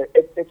person. Yeah,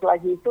 it's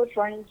like he's still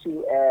trying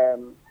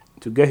to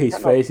get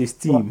his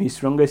team, his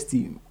strongest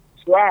team.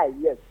 Right.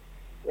 Yes.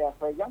 Yeah.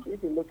 For example,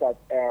 if you look at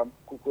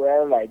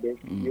Cucurella like this,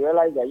 you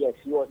realize that yes,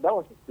 that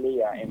was a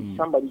player and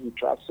somebody he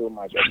trusts so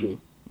much. Okay.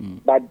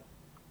 But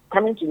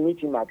coming to meet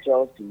him at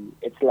Chelsea,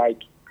 it's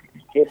like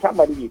he's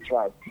somebody he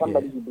trusts,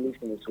 somebody he believes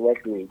in his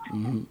work rate.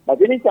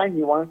 But anytime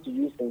he wants to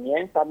use him, he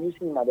ends up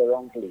using him at the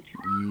wrong place.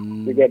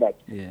 You get that?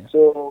 Yeah.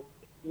 So,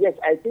 yes,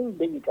 I think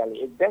basically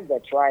it's just the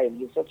trying.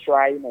 He's just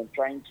trying and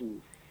trying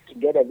to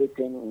get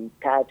everything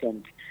intact.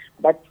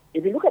 But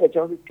if you look at the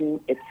Chelsea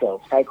team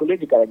itself,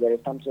 psychologically, there is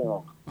something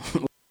wrong.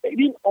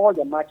 In all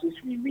the matches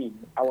we win,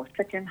 our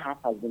second half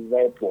has been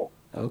very poor.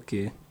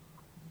 Okay.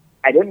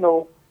 I don't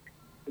know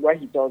what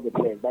he tells the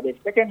players, but the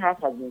second half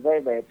has been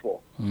very, very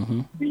poor.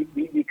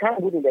 We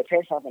can't win in the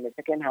first half, and the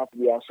second half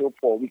we are so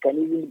poor. We can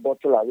even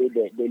bottle away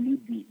the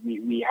lead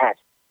we had.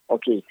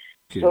 Okay.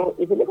 So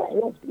if you look at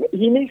him,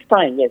 he needs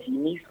time. Yes, he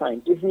needs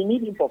time. If we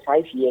need him for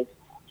 5 years,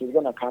 he's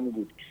going to come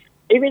good.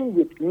 Even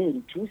with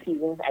me, 2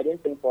 seasons, I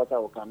don't think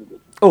Porter will come good.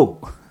 Oh.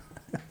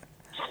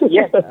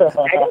 Yes. I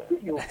don't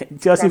think you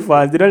Chelsea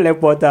fans, they don't like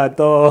Porter at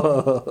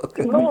all.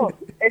 No,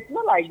 it's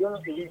not like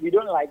we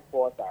don't like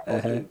Porter.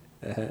 Okay?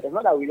 It's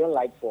not that we don't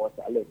like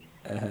Porter. Look,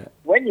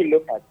 when you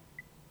look at,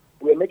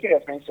 we're making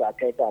reference to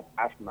Arteta at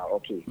Arsenal.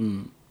 Okay.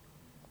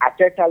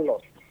 Arteta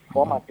lost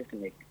 4 matches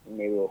in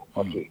a row.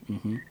 Okay.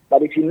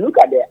 But if you look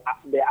at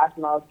the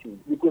Arsenal team,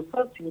 you could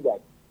still see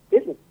that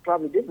this is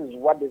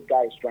what this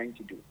guy is trying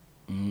to do.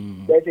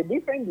 There's a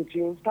difference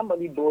between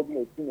somebody building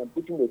a team and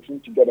putting the team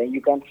together. And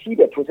you can see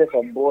the process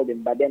of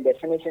building, but then the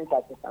finishing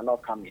touches are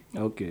not coming.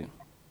 Okay.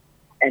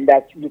 And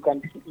that you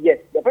can see, yes,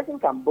 the person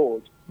can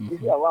build. You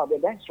see, wow, the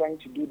guy's trying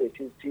to do this.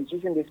 He's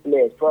using this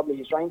player. Probably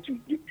he's trying to.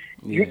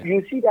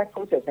 You see that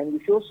process and you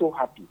feel so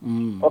happy.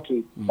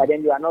 Okay, but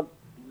then you are not.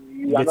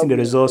 You are getting not the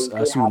results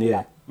as soon.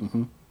 Yeah.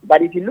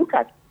 But if you look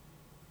at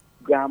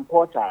Graham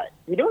Potter,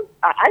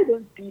 I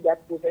don't see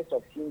that process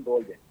of team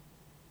building.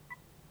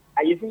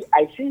 You see,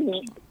 I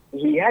see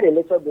he had a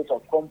little bit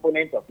of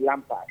component of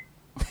Lampard.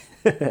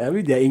 I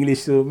mean, they're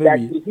English, so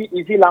maybe.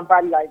 You see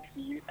Lampard likes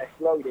to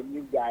explore with a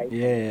new guy,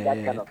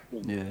 that kind of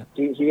thing. Yeah.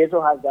 He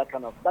also has that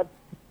kind of. But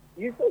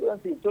you still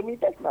don't see it. To me,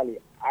 personally,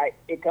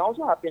 it can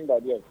also happen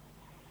that, yes,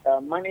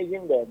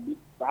 managing the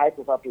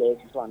high-profile players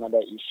is also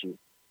another issue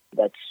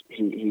that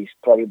he's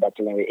probably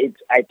battling with.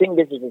 I think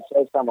this is the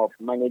first time of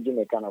managing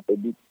a kind of a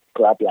big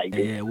club like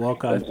this. Yeah,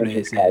 workout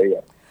players.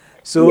 Career.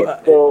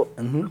 So,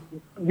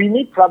 we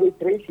need probably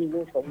 3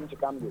 seasons for him to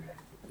come with.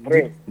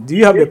 Do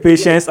you have the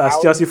patience as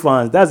Chelsea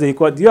fans?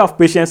 Do you have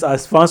patience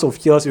as fans of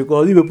Chelsea?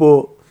 Because you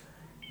people,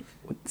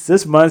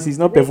 6 months he's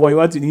not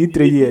performing. You need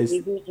 3 years.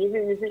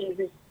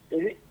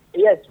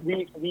 Yes,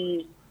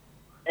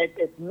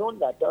 it's known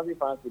that Chelsea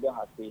fans don't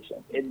have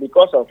patience. It's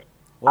because of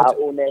our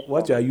owners.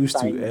 What you are used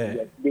to.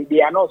 Yes.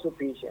 They are not so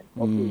patient.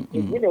 Okay,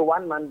 it's been a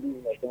one-man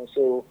business, and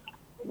so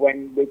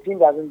when the team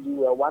doesn't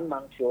do well, one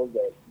man shows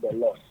the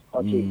loss.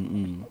 Okay.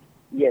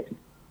 Yes,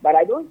 but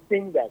I don't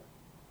think that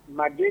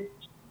Madrid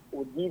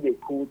would give a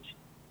coach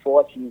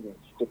 4 seasons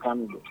to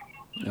come good.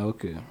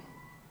 Okay.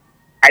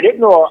 I don't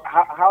know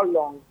how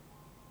long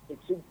it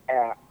took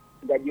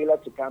Guardiola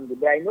to come good,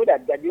 but I know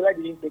that Guardiola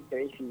didn't take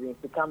 3 seasons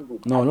to come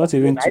good. No, not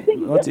even 2.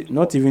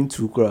 Not even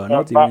 2,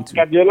 not even 2.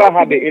 Guardiola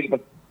had the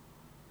impact.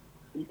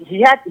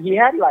 He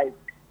had like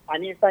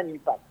an instant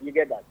impact. You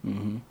get that?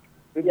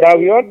 But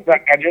we heard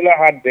that Guardiola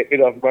had the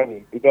bit of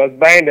money because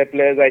buying the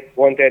players that he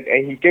wanted,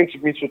 and he came to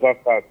meet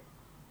superstars.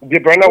 De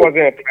Bruyne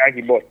wasn't a player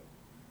he bought.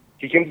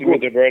 He came to meet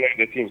De Bruyne and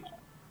the team.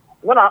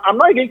 No, I'm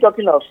not even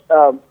talking of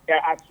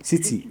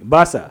City,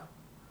 Barca.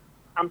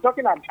 I'm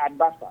talking at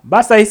Barca.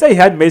 Barca, he said he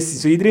had Messi,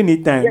 so he didn't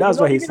need time. That's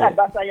what he said. At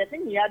Barca, I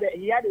think he had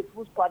a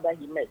full squad that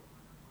he met.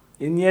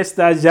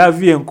 Iniesta,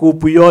 Xavi, and Co,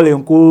 Puyol,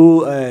 and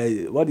Co.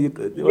 What do you?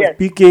 Yes.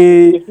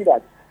 Piqué. You see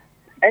that?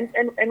 And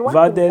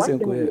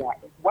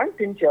one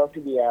thing Chelsea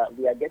we are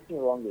getting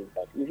wrong is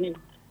that, you see,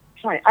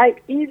 fine.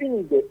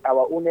 Even if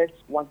our owners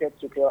wanted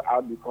to clear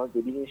out because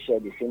they didn't share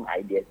the same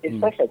ideas, it's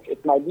perfect.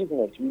 It's my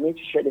business. We need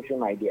to share the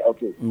same idea.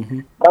 Okay.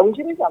 But we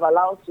shouldn't have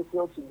allowed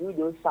Tuchel to do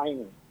those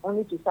signings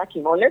only to sack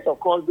him, unless of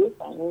course those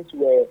signings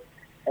were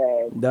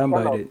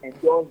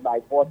endorsed by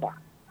Porter.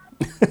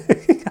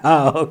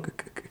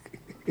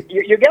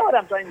 You get what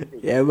I'm trying to say?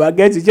 Yeah, but I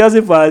get you.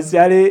 Chelsea fans,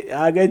 Charlie.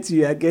 I get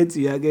you.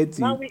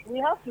 Now we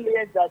have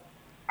players that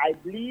I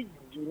believe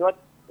do not.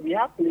 We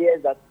have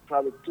players that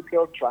probably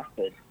Tuchel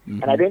trusted,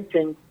 and I don't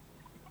think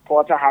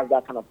Porter has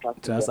that kind of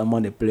trust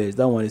among the players.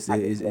 That one is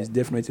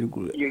definitely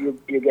good. You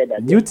get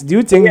that? Do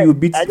you think you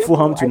beat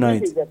Fulham tonight? I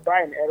think it's the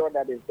try and error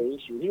that is the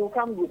issue. He will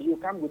come good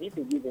if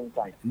you give him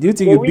time. Do you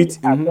think you beat?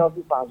 As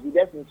Chelsea fans, we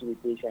just need to be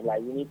patient.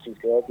 Like, we need to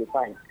say, okay,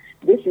 fine.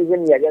 This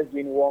season we are just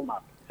doing warm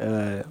up.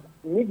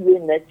 Midway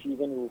next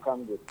season will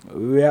come good.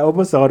 We are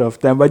almost out of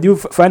time. But do you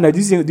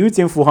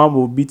think Fulham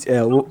will beat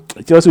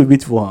Chelsea will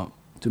beat Fulham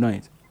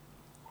tonight?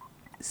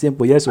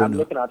 Simple, yes or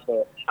no?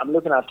 I'm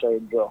looking after a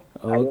draw.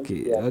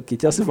 Okay.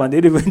 Chelsea fan,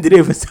 they didn't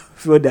even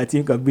feel that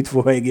team can beat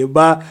Fulham again.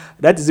 But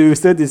that is, we're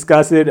still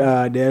discussing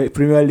the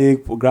Premier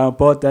League, Graham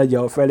Potter,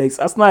 Joao Felix.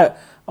 Arsenal,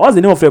 what's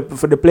the name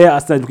for the player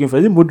Arsenal is looking for?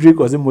 Is it Mudryk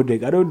or is it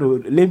Mudryk? I don't know.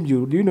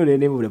 Do you know the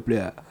name of the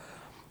player?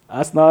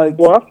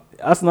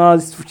 Arsenal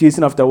is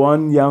chasing after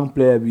one young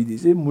player.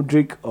 Is it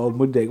Mudryk or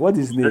Mudryk? What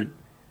is his name?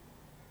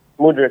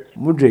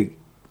 Mudryk.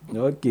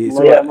 Okay,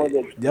 so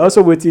Modric. they're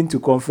also waiting to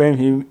confirm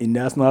him in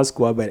the national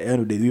squad by the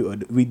end of the week or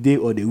the weekday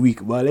or the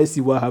week. But let's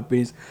see what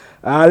happens.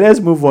 Let's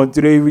move on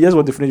today. We just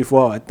want to finish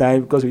before our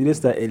time because we didn't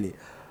start early.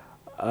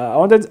 I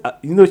wanted,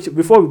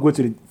 before we go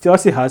to the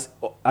Chelsea has,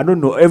 I don't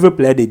know, every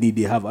player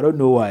they have. I don't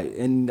know why,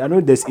 and I know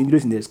there's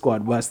injuries in the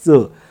squad, but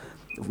still,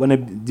 when the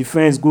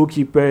defense,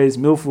 goalkeepers,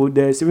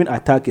 midfielders, even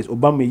attackers,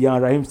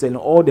 Aubameyang, Raheem Sterling,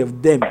 all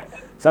of them.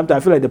 Sometimes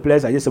I feel like the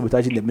players are just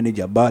sabotaging the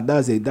manager, but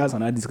that's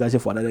another discussion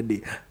for another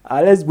day.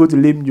 Let's go to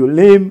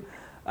Lame.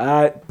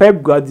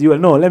 Pep Guardiola.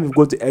 No, let me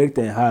go to Erik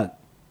ten Hag.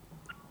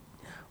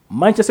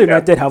 Manchester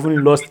United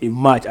haven't lost a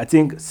match, I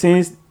think,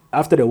 since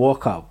after the World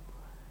Cup.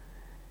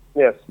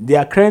 Yes. They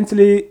are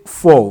currently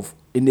 4th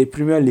in the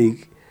Premier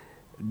League.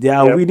 They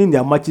are winning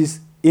their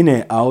matches in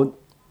and out.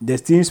 The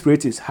team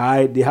spirit is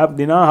high. They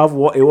now have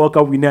a World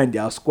Cup winner in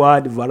their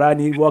squad.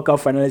 Varane, World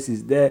Cup finalist,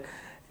 is there.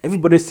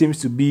 Everything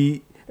seems to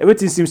be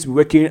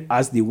working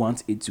as they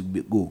want it to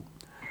go.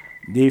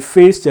 They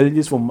face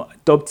challenges from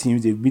top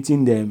teams. They've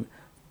beaten them.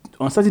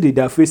 On Saturday,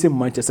 they are facing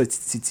Manchester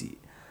City.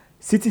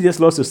 City just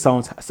lost to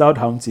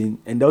Southampton,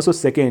 and they're also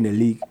second in the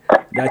league.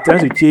 They are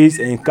trying to chase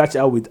and catch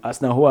up with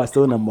Arsenal, who are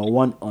still number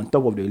 1 on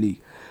top of the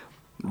league.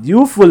 Do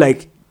you feel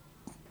like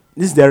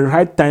this is the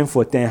right time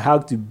for Ten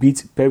Hag to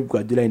beat Pep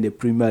Guardiola in the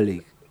Premier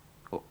League?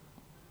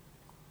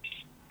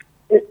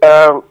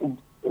 Let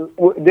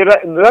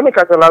me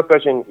catch the last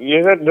question.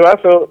 You said, do I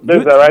feel this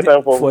is the right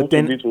time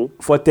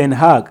for Ten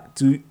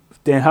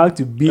Hag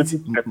to beat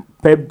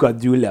Pep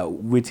Guardiola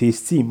with his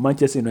team,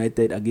 Manchester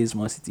United, against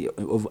Man City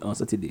on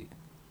Saturday?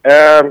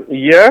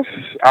 Yes,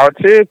 I would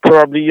say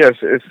probably yes.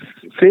 It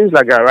seems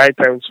like a right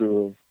time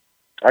to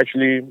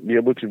actually be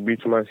able to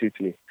beat Man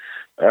City.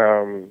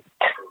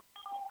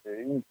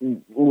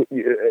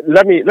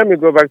 Let me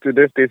go back to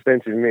this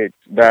statement you made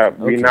that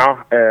we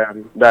now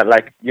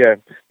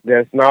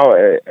there's now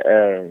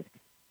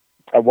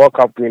a World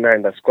Cup winner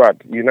in the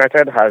squad.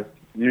 United has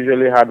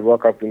usually had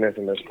World Cup winners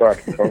in the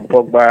squad from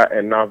Pogba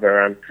and now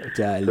Varane.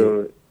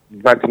 So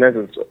Martinez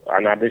is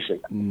an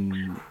addition.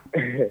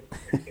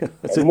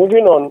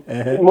 Moving on.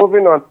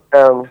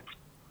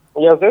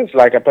 Yes, this is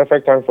like a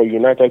perfect time for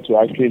United to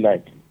actually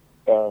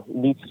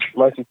beat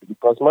Man City,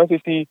 because Man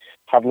City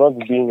have not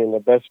been in the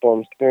best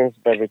form since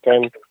the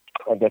return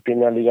of the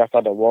Premier League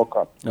after the World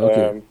Cup.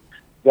 Their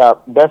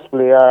best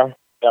player,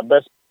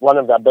 one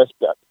of their best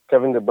players,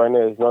 Kevin De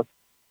Bruyne, is not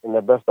in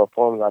the best of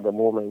forms at the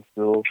moment.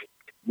 So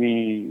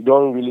we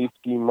don't really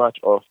see much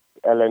of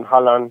Erling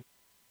Haaland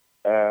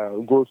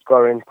goal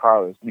scoring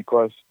powers,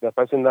 because the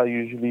person that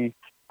usually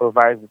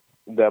provides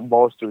the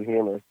balls to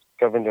him is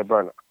Kevin De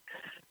Bruyne.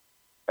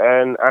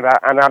 And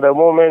at the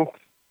moment,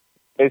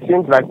 it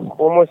seems like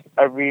almost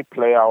every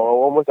player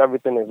or almost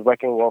everything is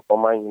working well for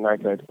Man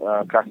United.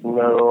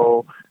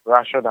 Casemiro,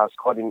 Rashford has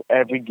scored in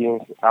every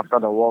game after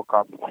the World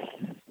Cup.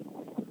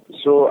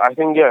 So I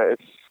think,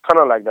 it's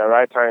kind of like the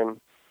right time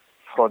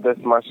for this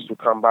match to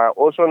come by.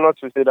 Also, not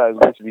to say that it's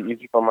going to be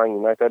easy for Man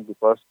United,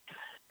 because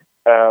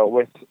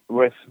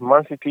with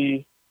Man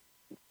City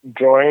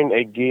drawing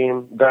a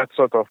game that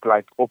sort of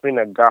like opened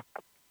a gap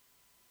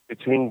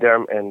between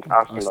them and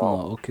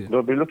Arsenal.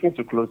 They'll be looking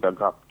to close the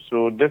gap.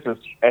 So this is,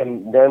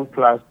 and then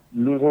plus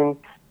losing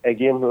a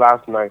game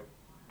last night,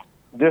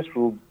 this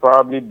will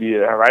probably be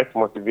a right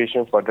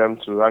motivation for them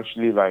to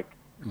actually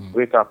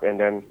wake up and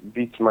then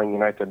beat Man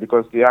United,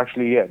 because they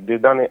actually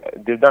they've done it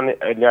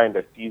earlier in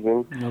the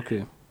season.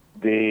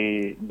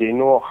 They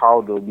know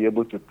how they'll be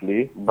able to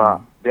play,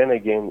 but then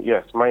again,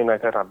 yes, Man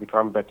United have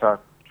become better.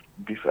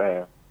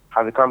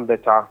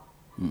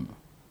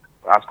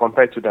 As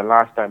compared to the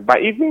last time.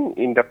 But even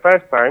in the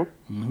first time,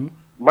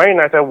 Man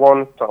United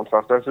won some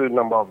substantial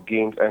number of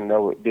games, and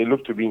they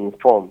looked to be in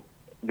form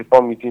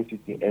before meeting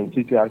City, and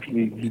City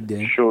actually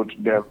showed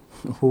them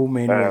who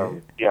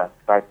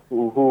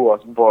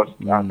was boss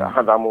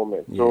at that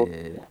moment. So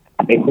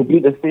it could be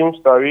the same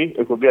story,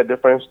 it could be a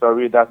different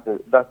story. That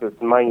is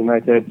Man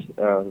United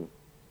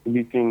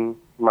beating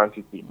Man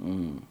City.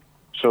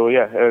 So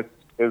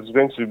it's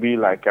going to be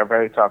like a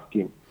very tough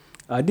game.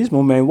 At this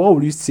moment, what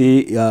would you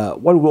say?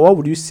 What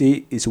would you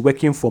say is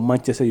working for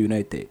Manchester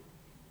United?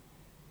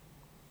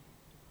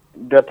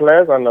 The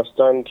players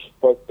understand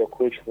what the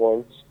coach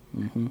wants.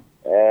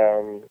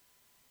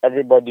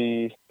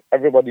 Everybody's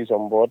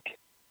on board,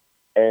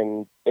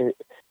 and it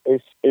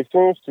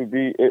seems to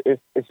be. It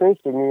seems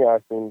to me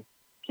as in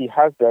he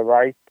has the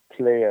right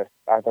players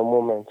at the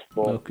moment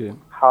for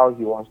how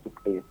he wants to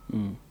play.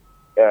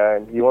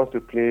 And he wants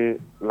to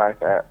play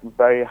like a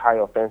very high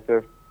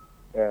offensive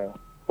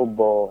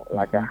football,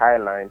 like a high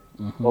line,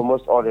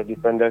 almost all the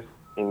defenders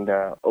in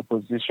the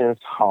opposition's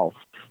half.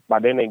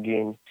 But then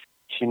again,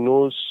 he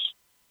knows,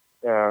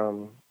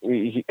 so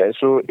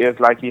it's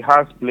like he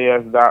has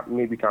players that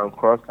maybe can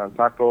cross, can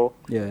tackle.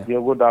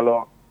 Diego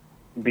Dalot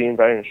being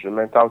very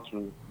instrumental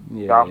to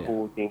that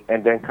whole thing.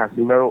 And then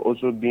Casemiro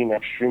also being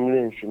extremely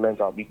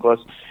instrumental, because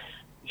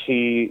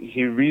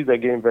he reads the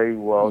game very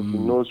well. He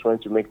knows when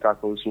to make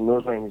tackles. He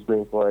knows when he's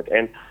going forward.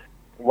 And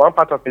one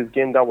part of his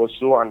game that was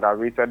so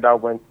underrated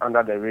that went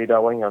under the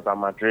radar when he was at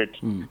Madrid,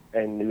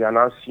 and we are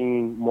now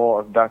seeing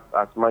more of that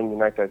at Man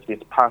United. His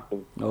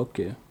passing.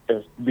 Okay.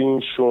 Is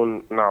being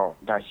shown now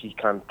that he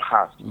can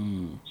pass.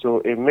 So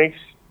it makes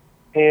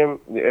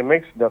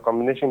the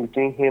combination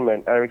between him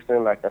and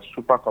Eriksen like a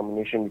super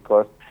combination,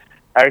 because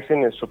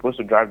Eriksen is supposed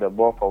to drive the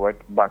ball forward,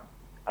 but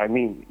I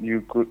mean,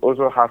 you could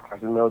also have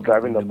Casemiro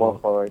driving the ball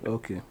forward.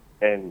 Okay.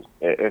 And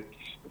it's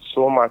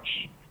so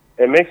much.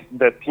 It makes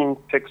the team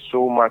take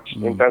so much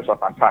in terms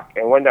of attack.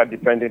 And when they're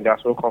defending, they're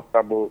so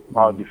comfortable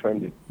while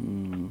defending.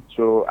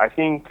 So I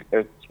think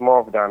it's more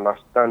of the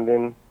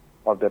understanding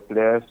of the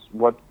players,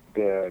 what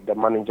the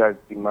manager is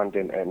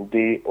demanding, and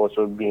they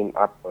also being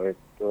up for it.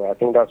 So I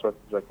think that's what's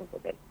working for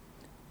them.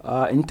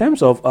 In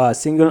terms of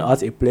singling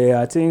out a player,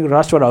 I think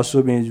Rashford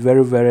also been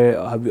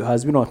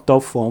has been on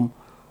top form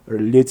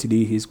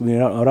lately. He's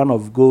been a run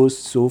of goals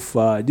so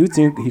far. Do you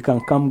think he can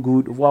come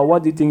good?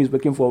 What do you think is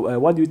working for?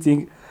 What do you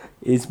think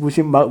is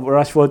pushing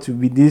Rashford to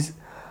be this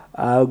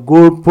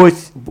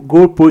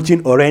goal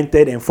poaching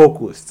oriented and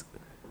focused?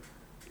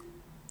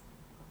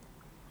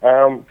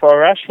 For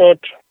Rashford,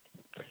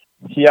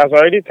 he has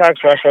already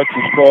tasked Rashford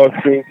to score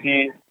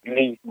 20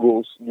 league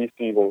goals this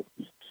season.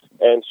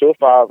 And so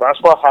far,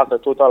 Rashford has a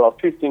total of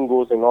 15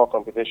 goals in all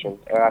competitions.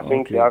 And I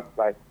think he has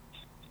like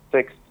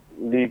 6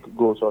 league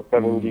goals or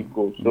 7 league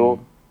goals. So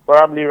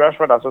probably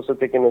Rashford has also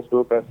taken his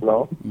focus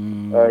now.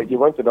 He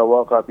went to the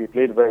World Cup. He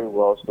played very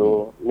well.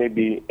 So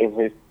maybe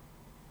in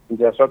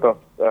the sort of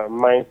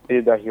mind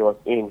state that he was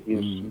in,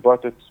 he's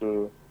brought it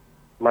to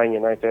Man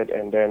United,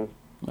 and then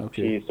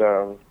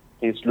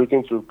he's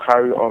looking to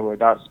carry on with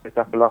that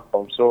spectacular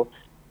form. So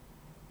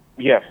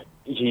yeah,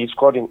 he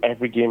scored in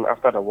every game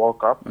after the World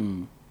Cup.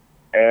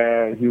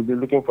 He'll be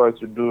looking forward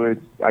to do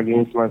it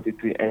against Man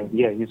City. And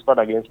yeah, he scored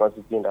against Man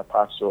City in the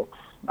past. So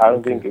I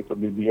don't think it will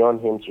be beyond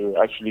him to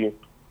actually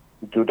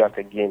do that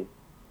again.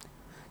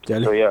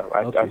 So yeah,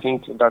 I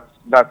think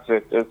that's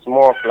it. It's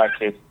more of like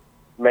his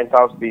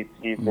mental state.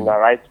 He's in the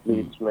right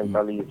place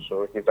mentally,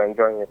 so he's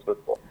enjoying his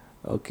football.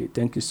 Okay,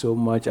 thank you so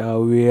much.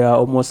 We are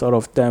almost out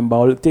of time, but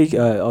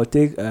I'll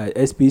take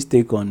SP's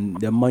take on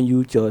the Man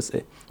U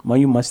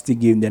Man City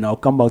game. Then I'll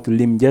come back to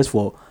Lim just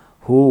for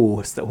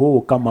who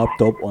will come up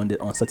top on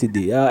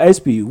Saturday.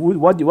 SP,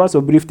 what's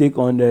your brief take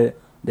on the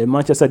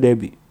Manchester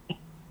derby?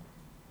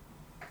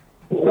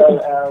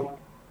 Well,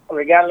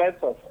 regardless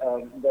of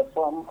the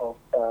form of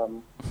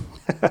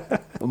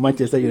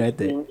Manchester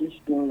United,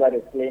 each team that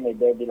is playing a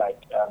derby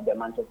like the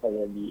Manchester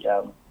derby,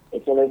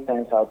 it always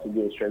turns out to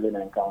be a thrilling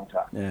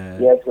encounter.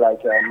 Yes,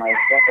 like my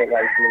friend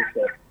rightly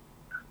said,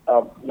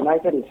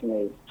 United is in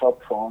a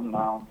top form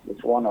now.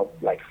 It's one of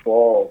like 4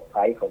 or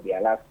 5 of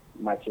their last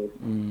matches,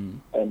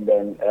 and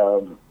then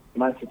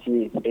Man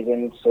City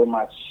isn't so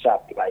much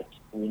sharp like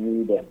we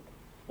knew them.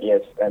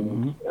 Yes,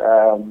 and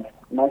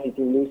Man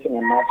City losing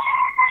a match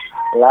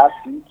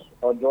last week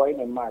or drawing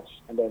a match,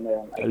 and then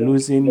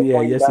losing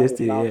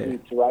yesterday.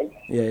 Right?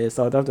 Yeah,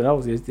 Southampton, that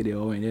was yesterday.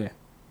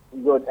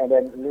 Good, and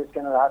then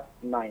losing last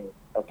 9.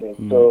 Okay,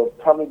 so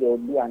probably they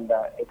would be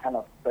under a kind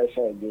of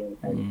pressure again,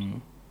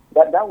 and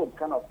that would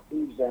kind of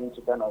push them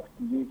to kind of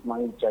give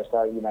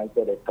Manchester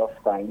United a tough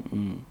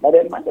time. But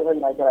then Manchester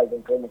United has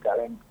been clinical,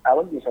 and I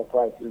wouldn't be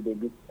surprised if they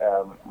beat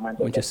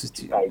Manchester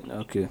City.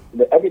 Okay.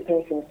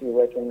 Everything seems to be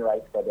working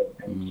right for them,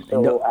 and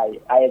so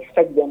I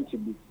expect them to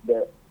be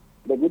the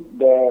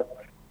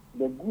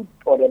good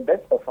or the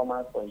best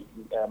performance for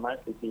Man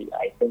City.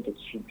 I think it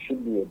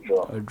should be a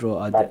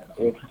draw. But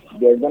if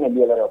there's going to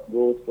be a lot of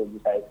goals, so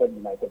I expect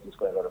United to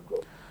score a lot of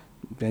goals.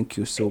 Thank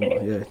you so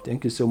much. Yeah,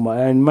 thank you so much.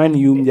 And Man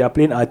U, they are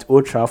playing at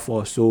Old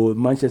Trafford, so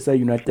Manchester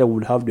United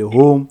will have the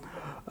home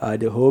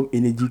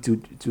energy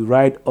to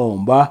ride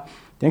on. But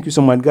thank you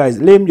so much, guys.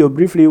 Lem,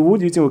 briefly, who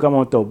do you think will come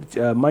on top?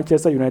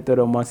 Manchester United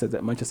or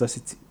Manchester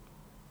City?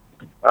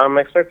 I'm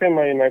expecting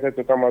Man United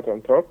to come out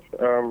on top.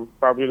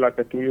 Probably like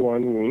a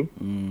 3-1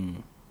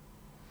 win.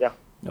 Yeah.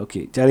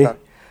 Okay, Charlie.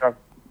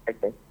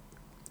 Okay.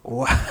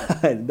 Wow.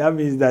 That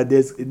means that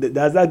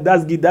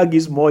that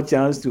gives more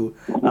chance to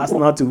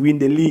Arsenal to win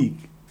the league.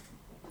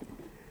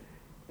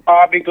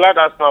 I'll be glad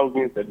Arsenal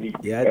wins the league.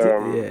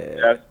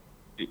 Yeah.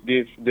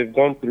 They've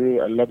gone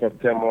through a lot of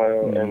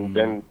turmoil, and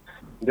then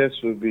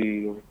this will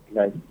be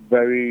like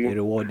very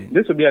rewarding.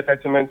 This will be a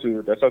testament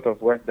to the sort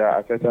of work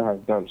that Arteta has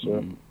done.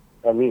 So.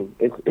 I mean,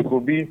 it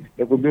could be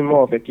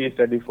more of a case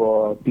study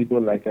for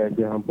people like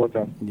Graham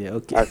Potter. Yeah,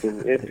 okay. As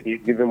in, if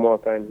he's given more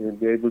time, he'll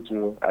be able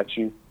to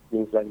achieve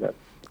things like that.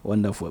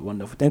 Wonderful.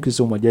 Thank you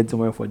so much,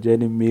 gentlemen, for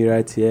joining me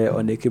right here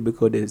on the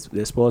Cubicle,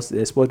 the sports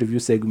review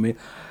segment.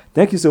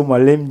 Thank you so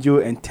much, Lem Joe,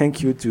 and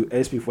thank you to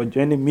SP for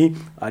joining me.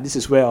 This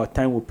is where our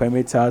time will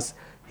permit us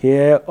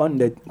here on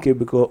the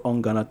Cubicle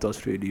on Ghana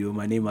Talks Radio.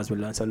 My name has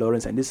been Lancer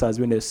Lawrence, and this has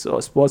been the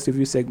sports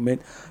review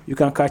segment. You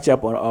can catch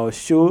up on our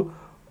show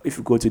if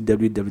you go to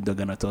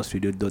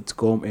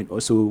www.ghanatalksradio.com, and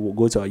also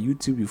go to our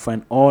YouTube, you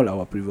find all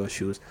our previous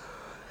shows.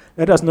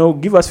 Let us know,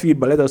 give us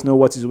feedback, let us know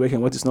what is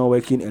working, what is not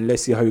working, and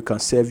let's see how we can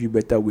serve you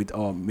better with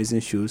our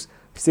amazing shows.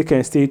 Stay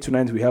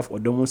tonight. We have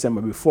Odomo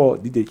Samba. Before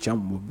DJ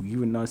Champ will be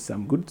giving us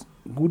some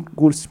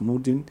good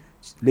smoothing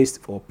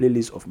list for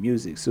playlist of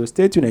music. So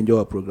stay tuned, enjoy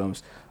our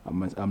programs.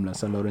 I'm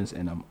Lansan Lawrence,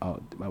 and I'm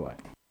out. Bye bye.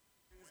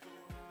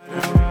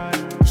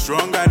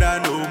 Stronger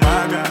than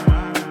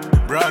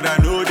Omega, brother,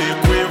 no they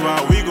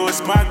quiver. We go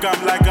smack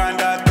up like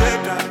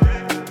Undertaker.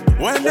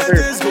 When the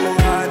days go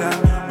harder,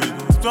 we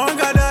go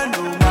stronger than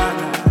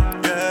Omega.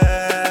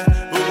 Yeah,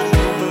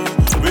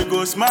 we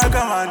go smack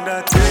up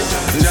Undertaker.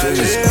 This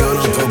is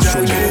Ghana Talks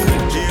Radio,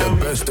 the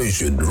best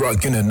station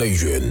rocking the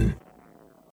nation.